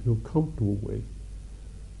good with, to feel comfortable with,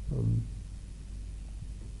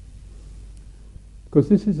 because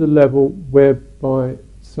this is a level whereby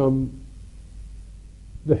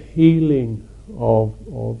the healing of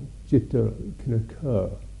citta can occur.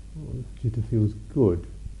 Citta feels good.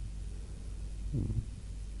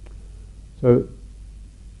 So,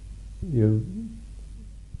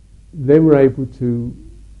 then we're able to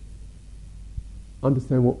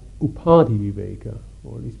understand what upadhiviveka,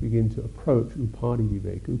 or at least begin to approach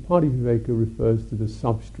upadhiviveka. Upadhiviveka refers to the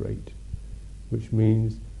substrate, which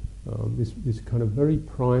means this kind of very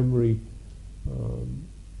primary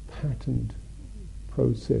patterned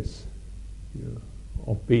process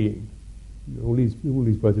of being. All these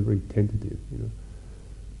words are very tentative,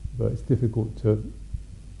 but it's difficult to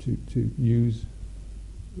use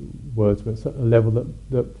words at a level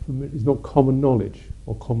that for me is not common knowledge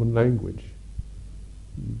or common language.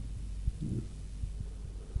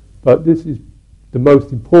 But this is the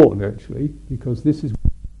most important, actually, because this is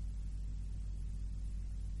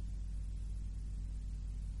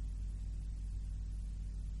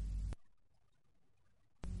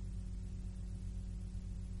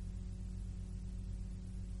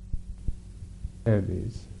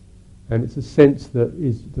is, and it's a sense that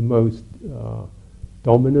is the most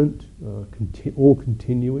dominant,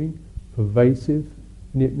 all-continuing, pervasive,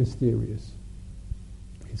 and yet mysterious.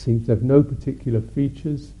 It seems to have no particular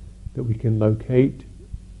features that we can locate,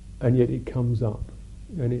 and yet it comes up,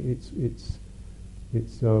 and its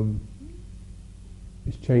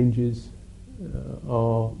changes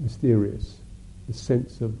are mysterious.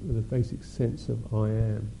 The basic sense of I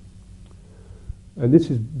am. And this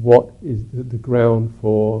is what is the ground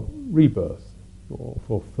for rebirth, or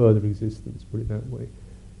for further existence, put it that way.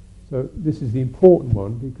 So this is the important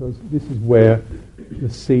one, because this is where the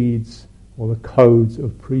seeds or the codes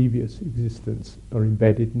of previous existence are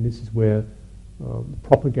embedded, and this is where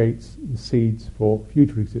propagates the seeds for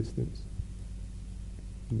future existence.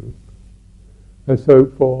 And so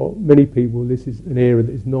for many people, this is an area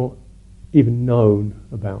that is not even known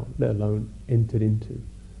about, let alone entered into.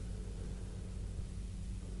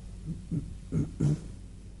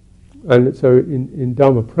 And so in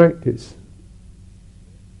Dharma practice,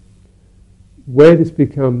 where the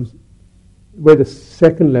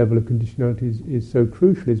second level of conditionality is so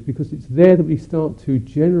crucial is because it's there that we start to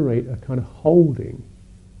generate a kind of holding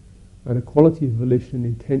and a quality of volition and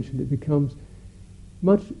intention that becomes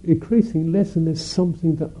much increasing less and less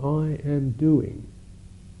something that I am doing.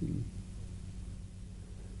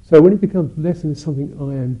 So when it becomes less and less something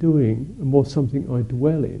I am doing and more something I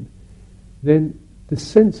dwell in, then the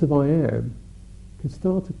sense of I am can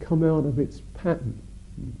start to come out of its pattern.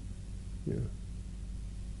 Yeah.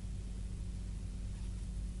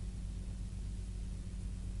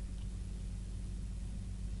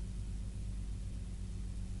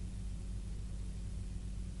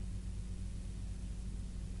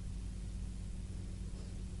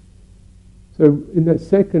 So in that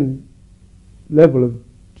second level of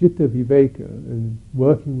Cittaviveka and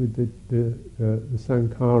working with the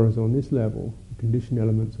sankharas on this level, the conditioned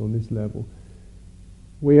elements on this level,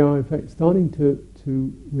 we are in fact starting to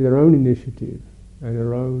with our own initiative, and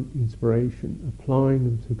our own inspiration, applying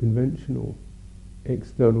them to conventional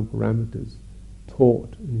external parameters,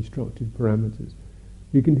 taught and instructed parameters,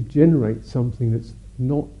 you can generate something that's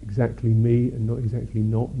not exactly me and not exactly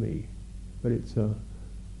not me, but it's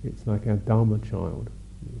like our Dharma child,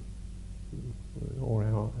 or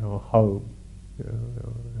our home,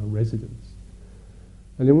 our residence.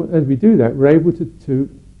 And then as we do that, we're able to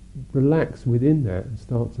relax within that and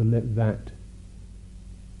start to let that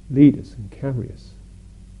lead us and carry us.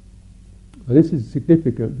 And this is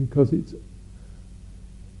significant because it's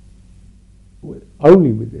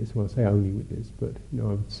only with this, well I say only with this, but I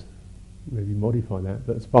would maybe modify that,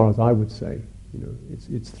 but as far as I would say,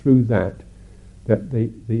 it's through that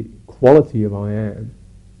the quality of I am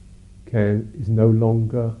is no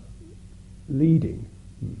longer leading,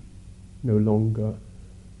 no longer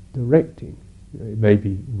directing. It may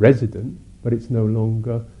be resident, but it's no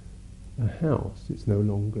longer a house, it's no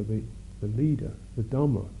longer the leader. The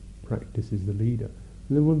Dhamma practice is the leader.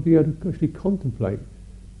 And then one will be able to actually contemplate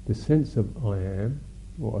the sense of I am,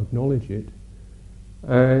 or acknowledge it,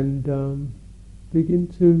 and begin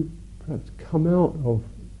to perhaps come out of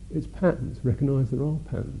its patterns, recognise there are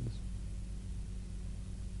patterns.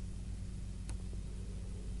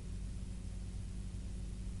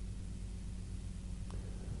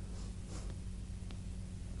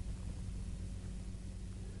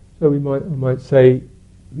 So I might say,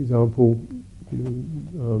 for example, I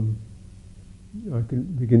can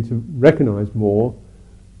begin to recognise more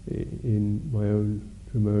through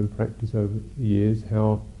my own practice over the years,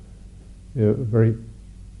 how a very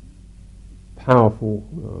powerful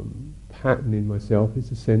pattern in myself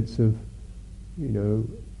is a sense of,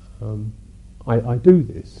 I do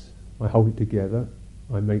this, I hold it together,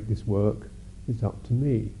 I make this work, it's up to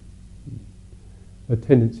me. A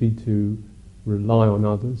tendency to rely on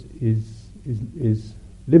others is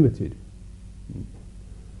limited.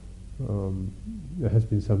 There has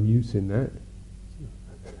been some use in that,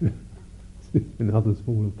 and others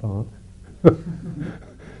fall apart.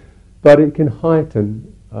 But it can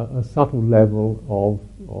heighten a subtle level of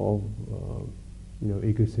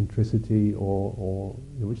egocentricity, or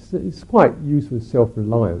which is quite useful as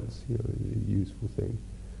self-reliance, a useful thing.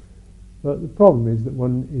 But the problem is that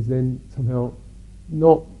one is then somehow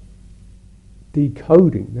not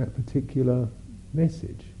decoding that particular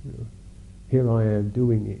message. Here I am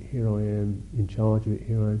doing it, here I am in charge of it,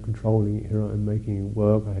 here I am controlling it, here I am making it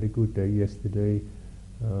work, I had a good day yesterday,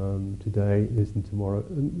 today, this and tomorrow.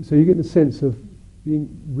 And so you get the sense of being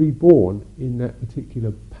reborn in that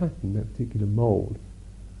particular pattern, that particular mould,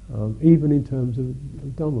 even in terms of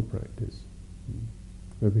Dhamma practice.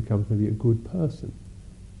 Where it becomes maybe a good person.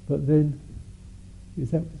 But then,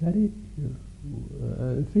 is that it?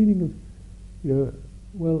 A feeling of,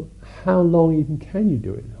 well, how long even can you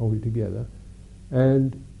do it and hold it together?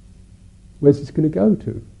 And where's this going to go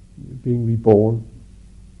to? Being reborn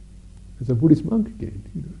as a Buddhist monk again,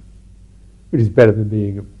 which is better than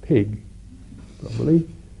being a pig, probably.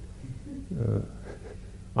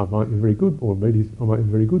 I might be very good, or maybe I might be a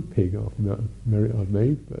very good pig after the merit I've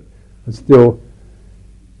made, but I'm still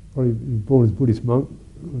probably born as a Buddhist monk.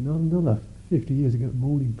 Another 50 years ago,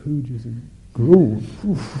 morning pujas and gruel.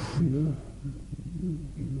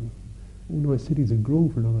 All night sittings and gruel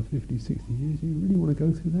for another 50, 60 years. You really want to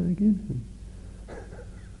go through that again?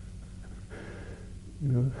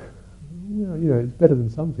 Well, it's better than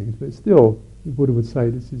some things, but still, the Buddha would say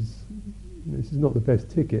this is not the best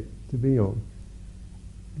ticket to be on.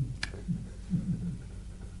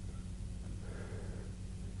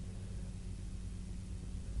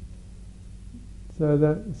 So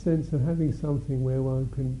that sense of having something where one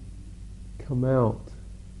can come out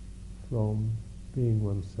from being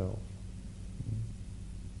oneself.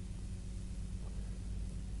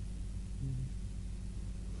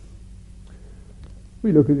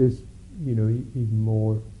 We look at this, even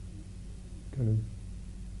more kind of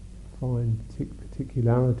fine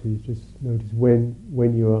particularities. Just notice when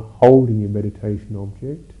you are holding your meditation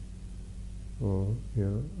object,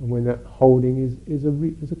 and when that holding is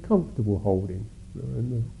a comfortable holding,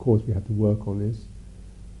 and of course we have to work on this.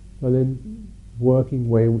 But then working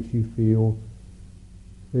way in which you feel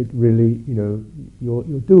that really,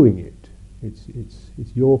 you're doing it.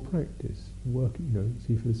 It's your practice. Working, so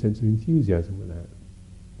you feel a sense of enthusiasm with that.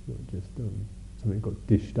 It's not just something that got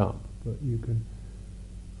dished up, but you can.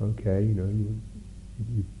 Okay,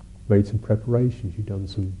 you've made some preparations. You've done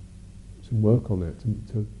some work on that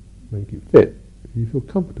to make it fit. You feel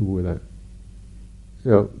comfortable with that.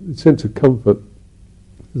 The sense of comfort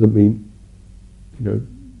doesn't mean,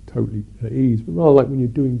 totally at ease, but rather like when you're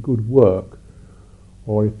doing good work,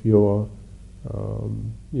 or if you're,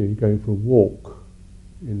 you're going for a walk,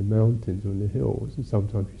 in the mountains or in the hills, and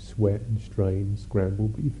sometimes you sweat and strain and scramble,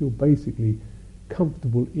 but you feel basically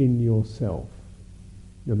comfortable in yourself.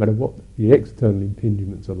 No matter what the external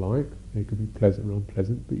impingements are like, they could be pleasant or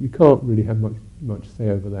unpleasant, but you can't really have much say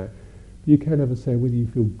over that. But you can have a say whether you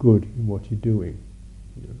feel good in what you're doing.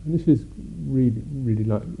 And this is really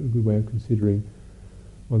like a good way of considering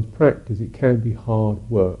one's practice. It can be hard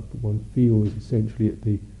work, but one feels essentially at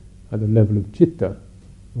the level of citta.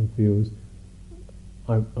 One feels,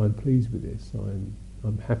 I'm pleased with this.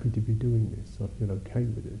 I'm happy to be doing this. I feel okay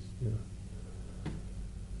with this.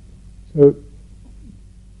 So,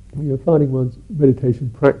 finding one's meditation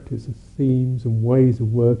practice as themes and ways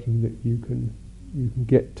of working that you can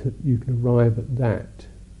get to, you can arrive at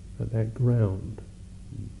that ground.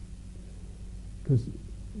 Because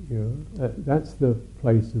that's the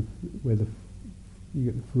place of where you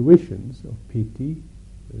get the fruitions of piti,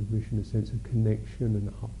 the fruition, a sense of connection and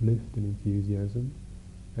uplift and enthusiasm,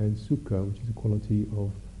 and sukha, which is a quality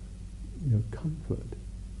of comfort,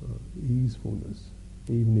 easefulness.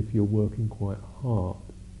 Even if you're working quite hard,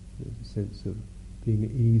 there's a sense of being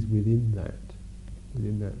at ease within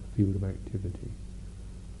that field of activity.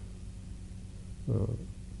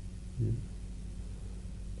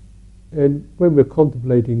 And when we're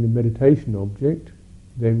contemplating the meditation object,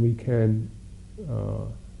 then we can,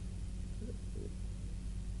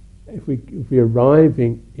 if we're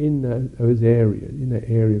arriving in those areas, in that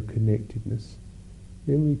area of connectedness,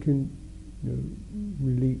 then we can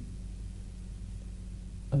really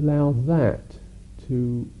allow that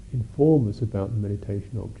to inform us about the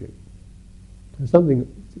meditation object. And something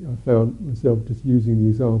I found myself just using the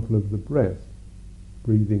example of the breath,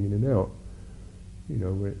 breathing in and out.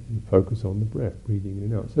 Where you focus on the breath, breathing in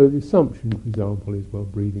and out. So the assumption, for example, is, well,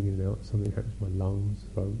 breathing in and out, something happens to my lungs,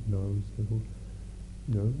 throat, nose,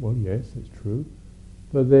 well, yes, that's true.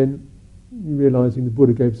 But then, realizing the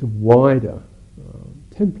Buddha gave us a wider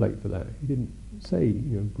template for that. He didn't say,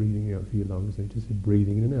 breathing out through your lungs, he just said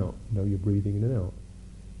breathing in and out. No, you're breathing in and out.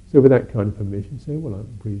 So with that kind of permission, say, well, I'm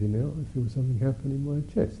breathing out, I feel something happen in my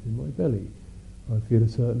chest, in my belly. I feel a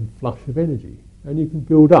certain flush of energy. And you can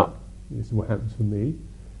build up. This is what happens for me.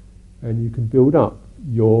 And you can build up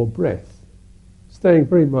your breath, staying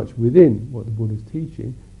very much within what the Buddha's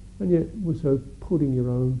teaching, and yet also putting your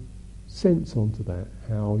own sense onto that,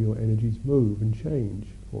 how your energies move and change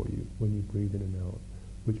for you when you breathe in and out,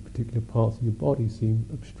 which particular parts of your body seem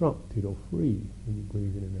obstructed or free when you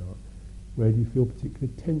breathe in and out. Where do you feel particular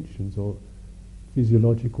tensions or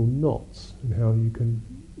physiological knots, and how you can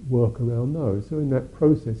work around those. So in that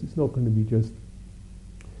process, it's not going to be just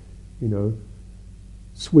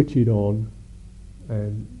switch it on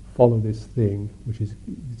and follow this thing, which is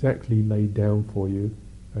exactly laid down for you,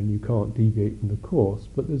 and you can't deviate from the course.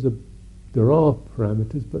 But there are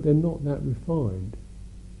parameters, but they're not that refined.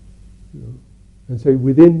 And so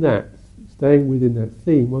within that, staying within that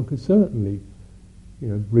theme, one could certainly,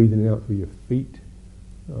 breathing out through your feet,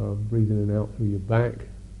 breathing in and out through your back.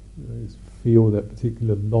 Just feel that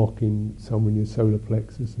particular lock in somewhere in your solar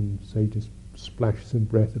plexus, and say just splash some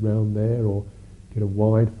breath around there, or get a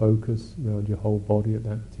wide focus around your whole body at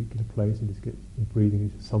that particular place, and just get the breathing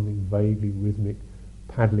into something vaguely rhythmic,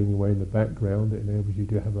 paddling away in the background. It enables you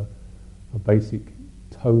to have a basic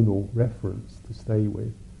tonal reference to stay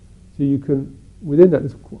with. So you can, within that,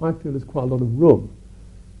 I feel there's quite a lot of room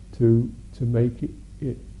to make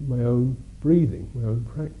it my own breathing, my own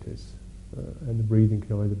practice. And the breathing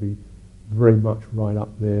can either be very much right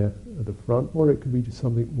up there at the front, or it could be just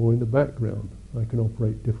something more in the background. I can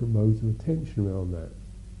operate different modes of attention around that,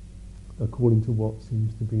 according to what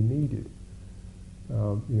seems to be needed.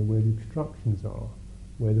 Where the obstructions are,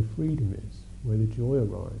 where the freedom is, where the joy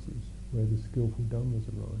arises, where the skillful dhammas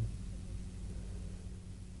arise.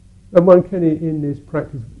 And one can, in this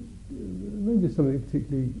practice, maybe it's something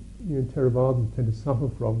particularly Theravadins tend to suffer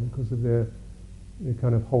from because of their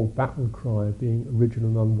kind of whole battle cry of being original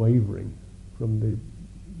and unwavering from the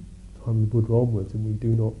time of the Buddha onwards, and we do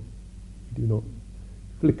not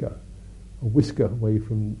flicker or whisker away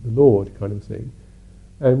from the Lord, kind of thing,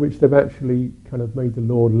 and which they've actually kind of made the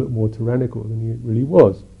Lord a little more tyrannical than he really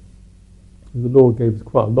was. And the Lord gave us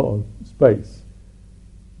quite a lot of space,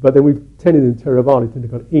 but then we've tended in Theravada to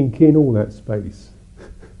kind of ink in all that space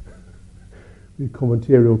with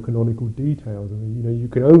commentarial canonical details. I mean, you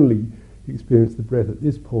can only experience the breath at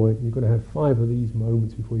this point. You've got to have 5 of these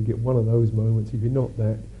moments before you get one of those moments. If you're not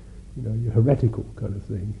that, you're heretical, kind of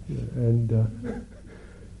thing. And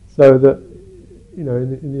so that,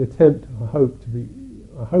 in the attempt, I hope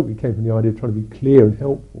it came from the idea of trying to be clear and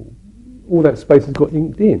helpful. All that space has got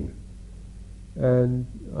inked in, and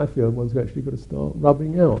I feel one's actually got to start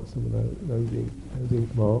rubbing out some of those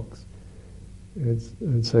ink marks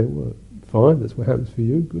and say, well, fine, that's what happens for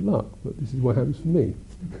you, good luck, but this is what happens for me.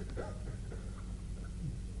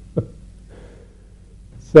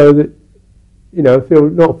 So that,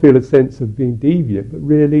 not feel a sense of being deviant, but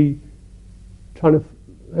really trying to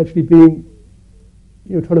actually being,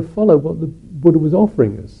 trying to follow what the Buddha was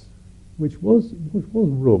offering us, which was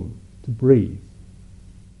room to breathe.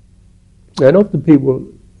 And often people,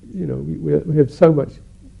 we have so much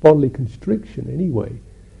bodily constriction anyway,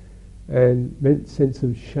 and sense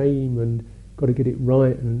of shame and got to get it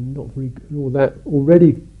right and not very good, and all that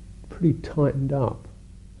already pretty tightened up,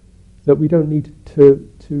 that we don't need to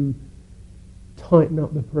tighten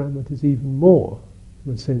up the parameters even more,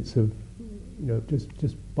 from a sense of,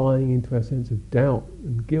 just buying into our sense of doubt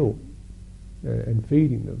and guilt and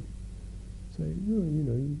feeding them. So,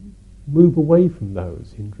 move away from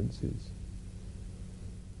those hindrances.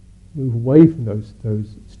 Move away from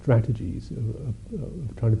those strategies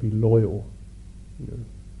of trying to be loyal,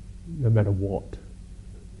 no matter what.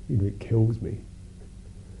 It kills me.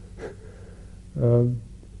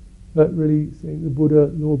 But really, saying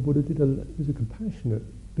Lord Buddha was a compassionate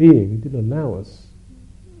being. He did allow us,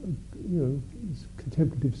 this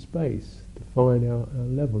contemplative space to find our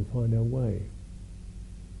level, find our way.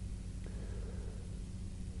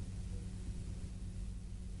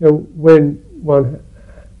 When one,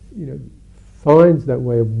 finds that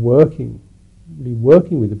way of really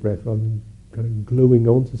working with the breath rather than kind of gluing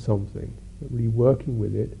onto something, but really working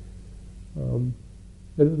with it,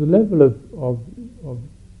 at the level of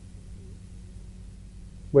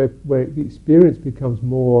where the experience becomes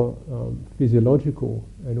more physiological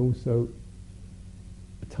and also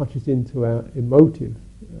touches into our emotive,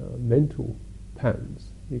 mental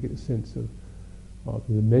patterns. You get a sense of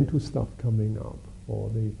the mental stuff coming up, or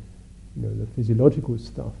the physiological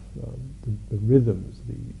stuff, the rhythms,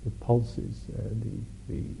 the pulses, and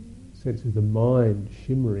the sense of the mind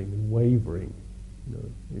shimmering and wavering,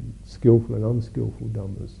 in skillful and unskillful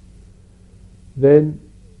dhammas. Then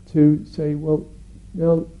to say, well,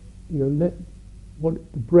 now, let the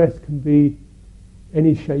breath can be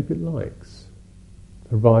any shape it likes,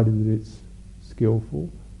 provided that it's skillful,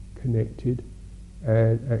 connected,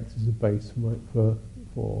 and acts as a base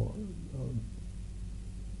for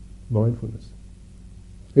mindfulness.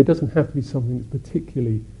 It doesn't have to be something that's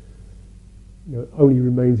particularly, only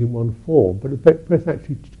remains in one form, but the breath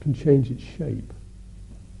actually can change its shape.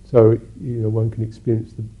 So, one can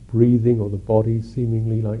experience the breathing or the body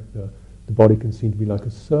seemingly like the body can seem to be like a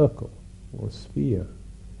circle or a sphere.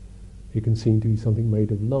 It can seem to be something made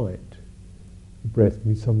of light. The breath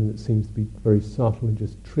can be something that seems to be very subtle and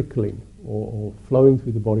just trickling or flowing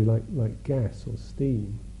through the body like gas or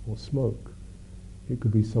steam or smoke. It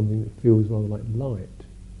could be something that feels rather like light.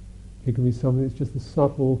 It can be something that's just a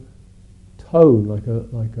subtle tone, like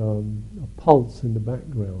a pulse in the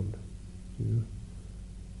background.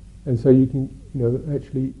 And so you can,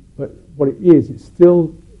 actually, but what it is, it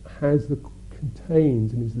still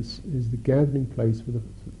contains and is the gathering place for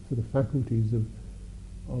the faculties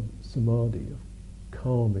of samadhi, of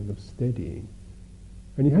calming, of steadying.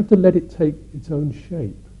 And you have to let it take its own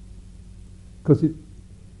shape, because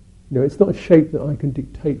it's not a shape that I can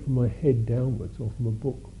dictate from my head downwards or from a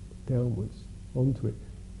book downwards onto it.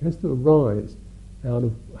 It has to arise out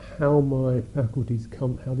of how my faculties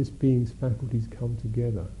how this being's faculties come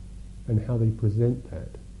together, and how they present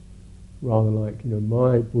that. Rather like,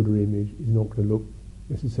 my Buddha image is not going to look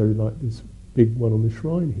necessarily like this big one on the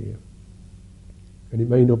shrine here. And it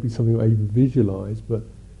may not be something I even visualize, but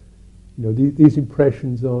these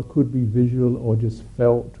impressions could be visual or just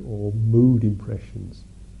felt or mood impressions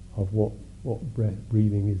of what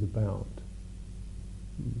breathing is about.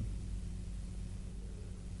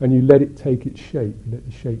 And you let it take its shape, you let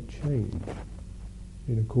the shape change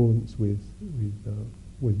in accordance with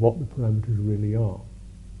what the parameters really are.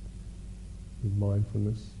 With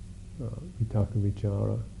mindfulness, vitakka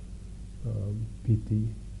vichara, piti,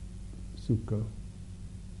 sukha.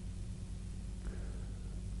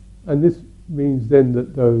 And this means then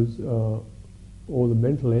that those, all the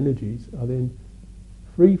mental energies are then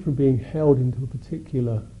free from being held into a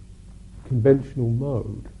particular conventional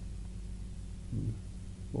mode,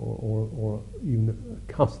 or even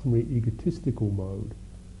a customary egotistical mode.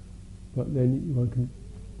 But then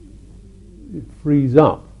it frees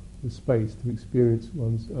up the space to experience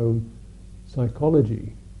one's own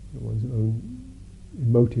psychology, one's own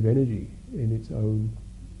emotive energy in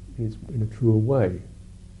a truer way.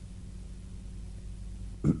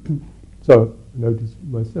 So I noticed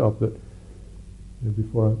myself that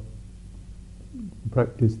before I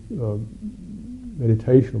practiced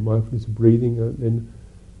meditation or mindfulness of breathing, then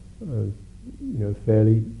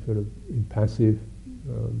fairly sort of impassive,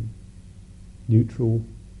 neutral,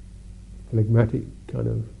 phlegmatic kind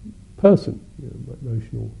of person,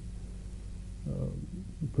 emotional,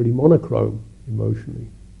 pretty monochrome emotionally.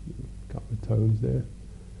 A couple of tones there.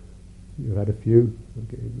 You've had a few,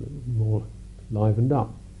 okay, a little more livened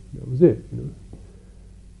up. That was it,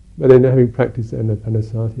 But then having practiced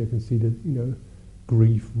anapanasati, I can see that,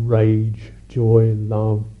 grief, rage, joy,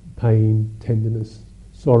 love, pain, tenderness,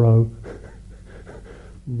 sorrow,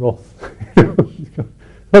 wrath.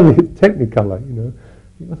 Suddenly it's technicolor,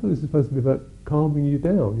 I thought this was supposed to be about calming you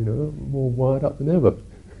down, more wired up than ever.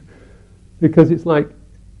 Because it's like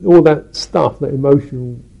all that stuff, that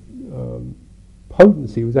emotional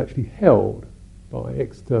potency was actually held by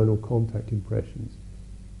external contact impressions,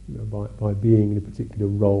 by being in a particular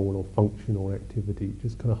role or function or activity. It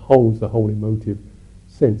just kind of holds the whole emotive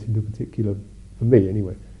sense into a particular, for me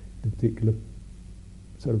anyway, a particular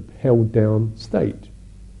sort of held down state.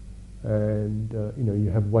 And you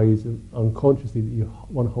have ways of unconsciously that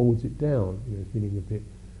one holds it down. Feeling a bit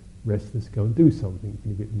restless, go and do something.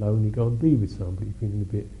 Feeling a bit lonely, go and be with somebody. Feeling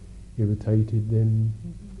a bit irritated, then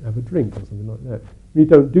have a drink or something like that. When you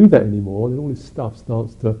don't do that anymore, then all this stuff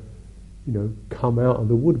starts to, come out of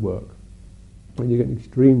the woodwork, and you get an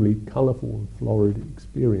extremely colourful and florid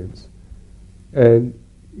experience. And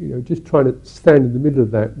just trying to stand in the middle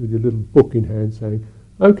of that with your little book in hand, saying,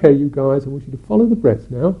 "Okay, you guys, I want you to follow the breath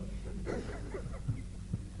now."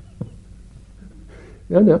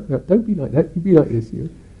 No, don't be like that. You be like this.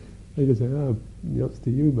 They just say, "Oh, nuts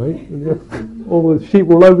to you, mate." And all the sheep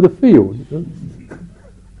all over the field.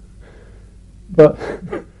 But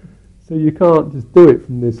so you can't just do it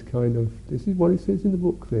from this kind of, this is what it says in the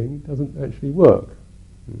book thing. It doesn't actually work.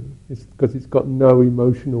 It's because it's got no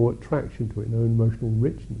emotional attraction to it, no emotional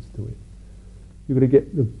richness to it. You've got to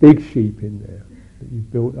get the big sheep in there that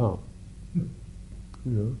you've built up.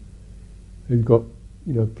 Who've got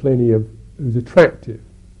plenty of, who's attractive,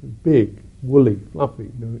 big, woolly,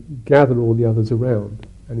 fluffy. Gather all the others around,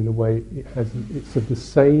 and in a way it's of the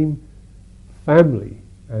same family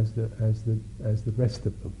as the rest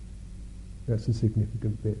of them. That's a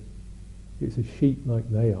significant bit. It's a sheep like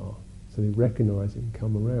they are, so they recognise it and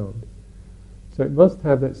come around. So it must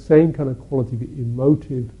have that same kind of quality of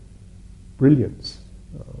emotive brilliance,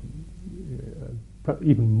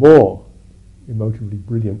 even more emotively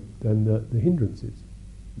brilliant than the hindrances,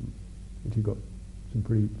 which have got some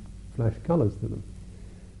pretty flash colours to them.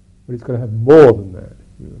 But it's got to have more than that,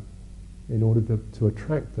 in order to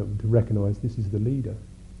attract them, to recognise this is the leader.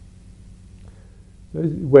 So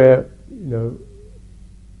this is where,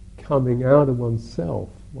 coming out of oneself,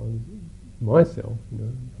 myself,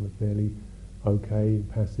 I'm a fairly okay,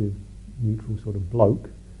 passive, neutral sort of bloke,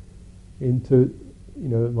 into,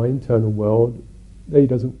 my internal world,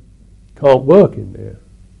 can't work in there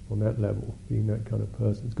on that level, being that kind of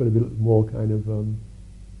person. It's got to be a little more kind of,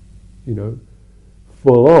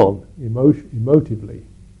 full on, emotively,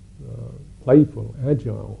 playful,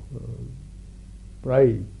 agile,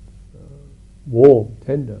 brave, warm,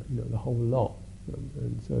 tender, the whole lot.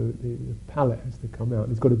 And so the palette has to come out.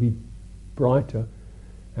 It's got to be brighter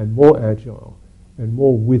and more agile and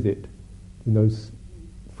more with it than those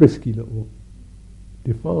frisky little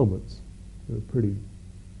defilements that are pretty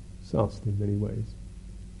sussed in many ways.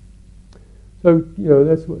 So,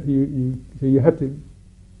 that's what so you have to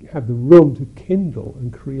have the room to kindle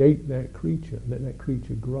and create that creature, let that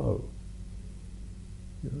creature grow.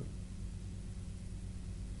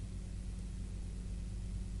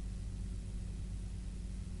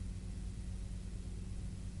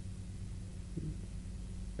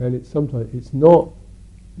 And it's not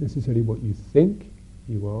necessarily what you think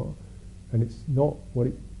you are, and it's not what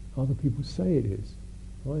other people say it is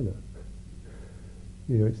either.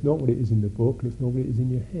 It's not what it is in the book, and it's not what it is in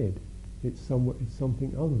your head. It's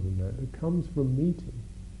something other than that. It comes from meeting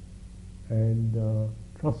and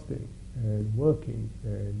trusting and working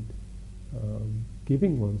and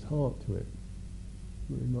giving one's heart to it.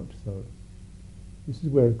 Very much so. This is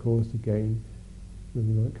where, of course, again, we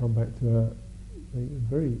might come back to a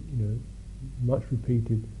very, much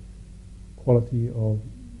repeated quality of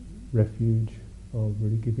refuge, of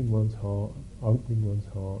really giving one's heart, opening one's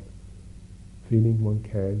heart, feeling one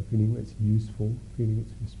can, feeling it's useful, feeling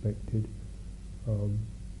it's respected,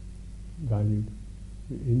 valued,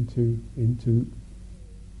 into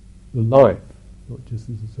the life, not just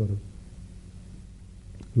as a sort of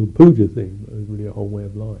little puja thing, but really a whole way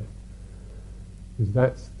of life. Because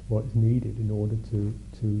that's what's needed in order to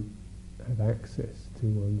have access to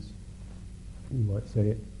one's, you might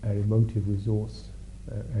say, our emotive resource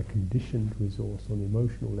a conditioned resource on the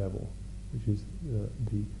emotional level, which is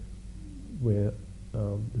where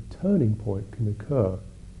the turning point can occur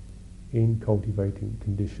in cultivating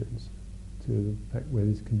conditions, to the fact where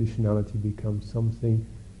this conditionality becomes something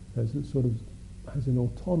that sort of has an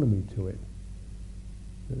autonomy to it.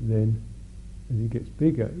 That then, as it gets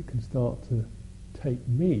bigger, it can start to take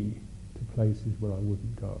me to places where I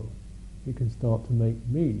wouldn't go. It can start to make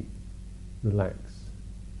me relax,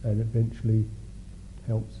 and eventually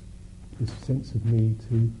helps this sense of me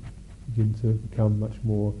to begin to become much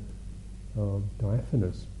more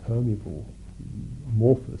diaphanous, permeable,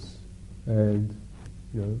 amorphous, and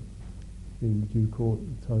in due course,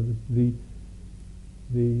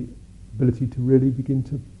 the ability to really begin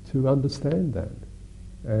to understand that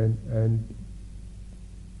and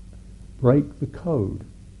break the code.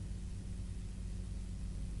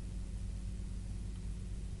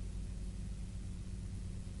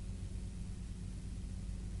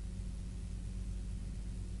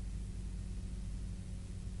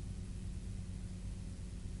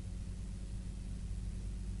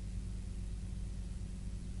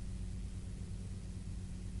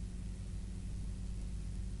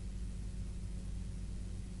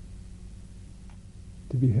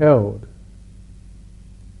 To be held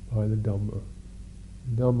by the Dhamma.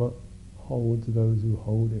 The Dhamma holds those who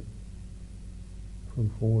hold it from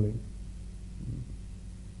falling.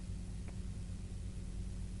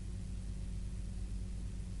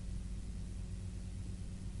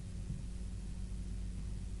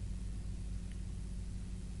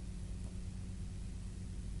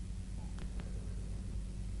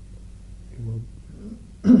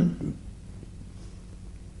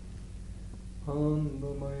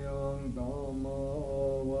 Andumayang Dhamma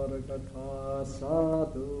Varakatha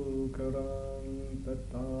Sadhu Karang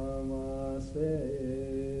Tatama Se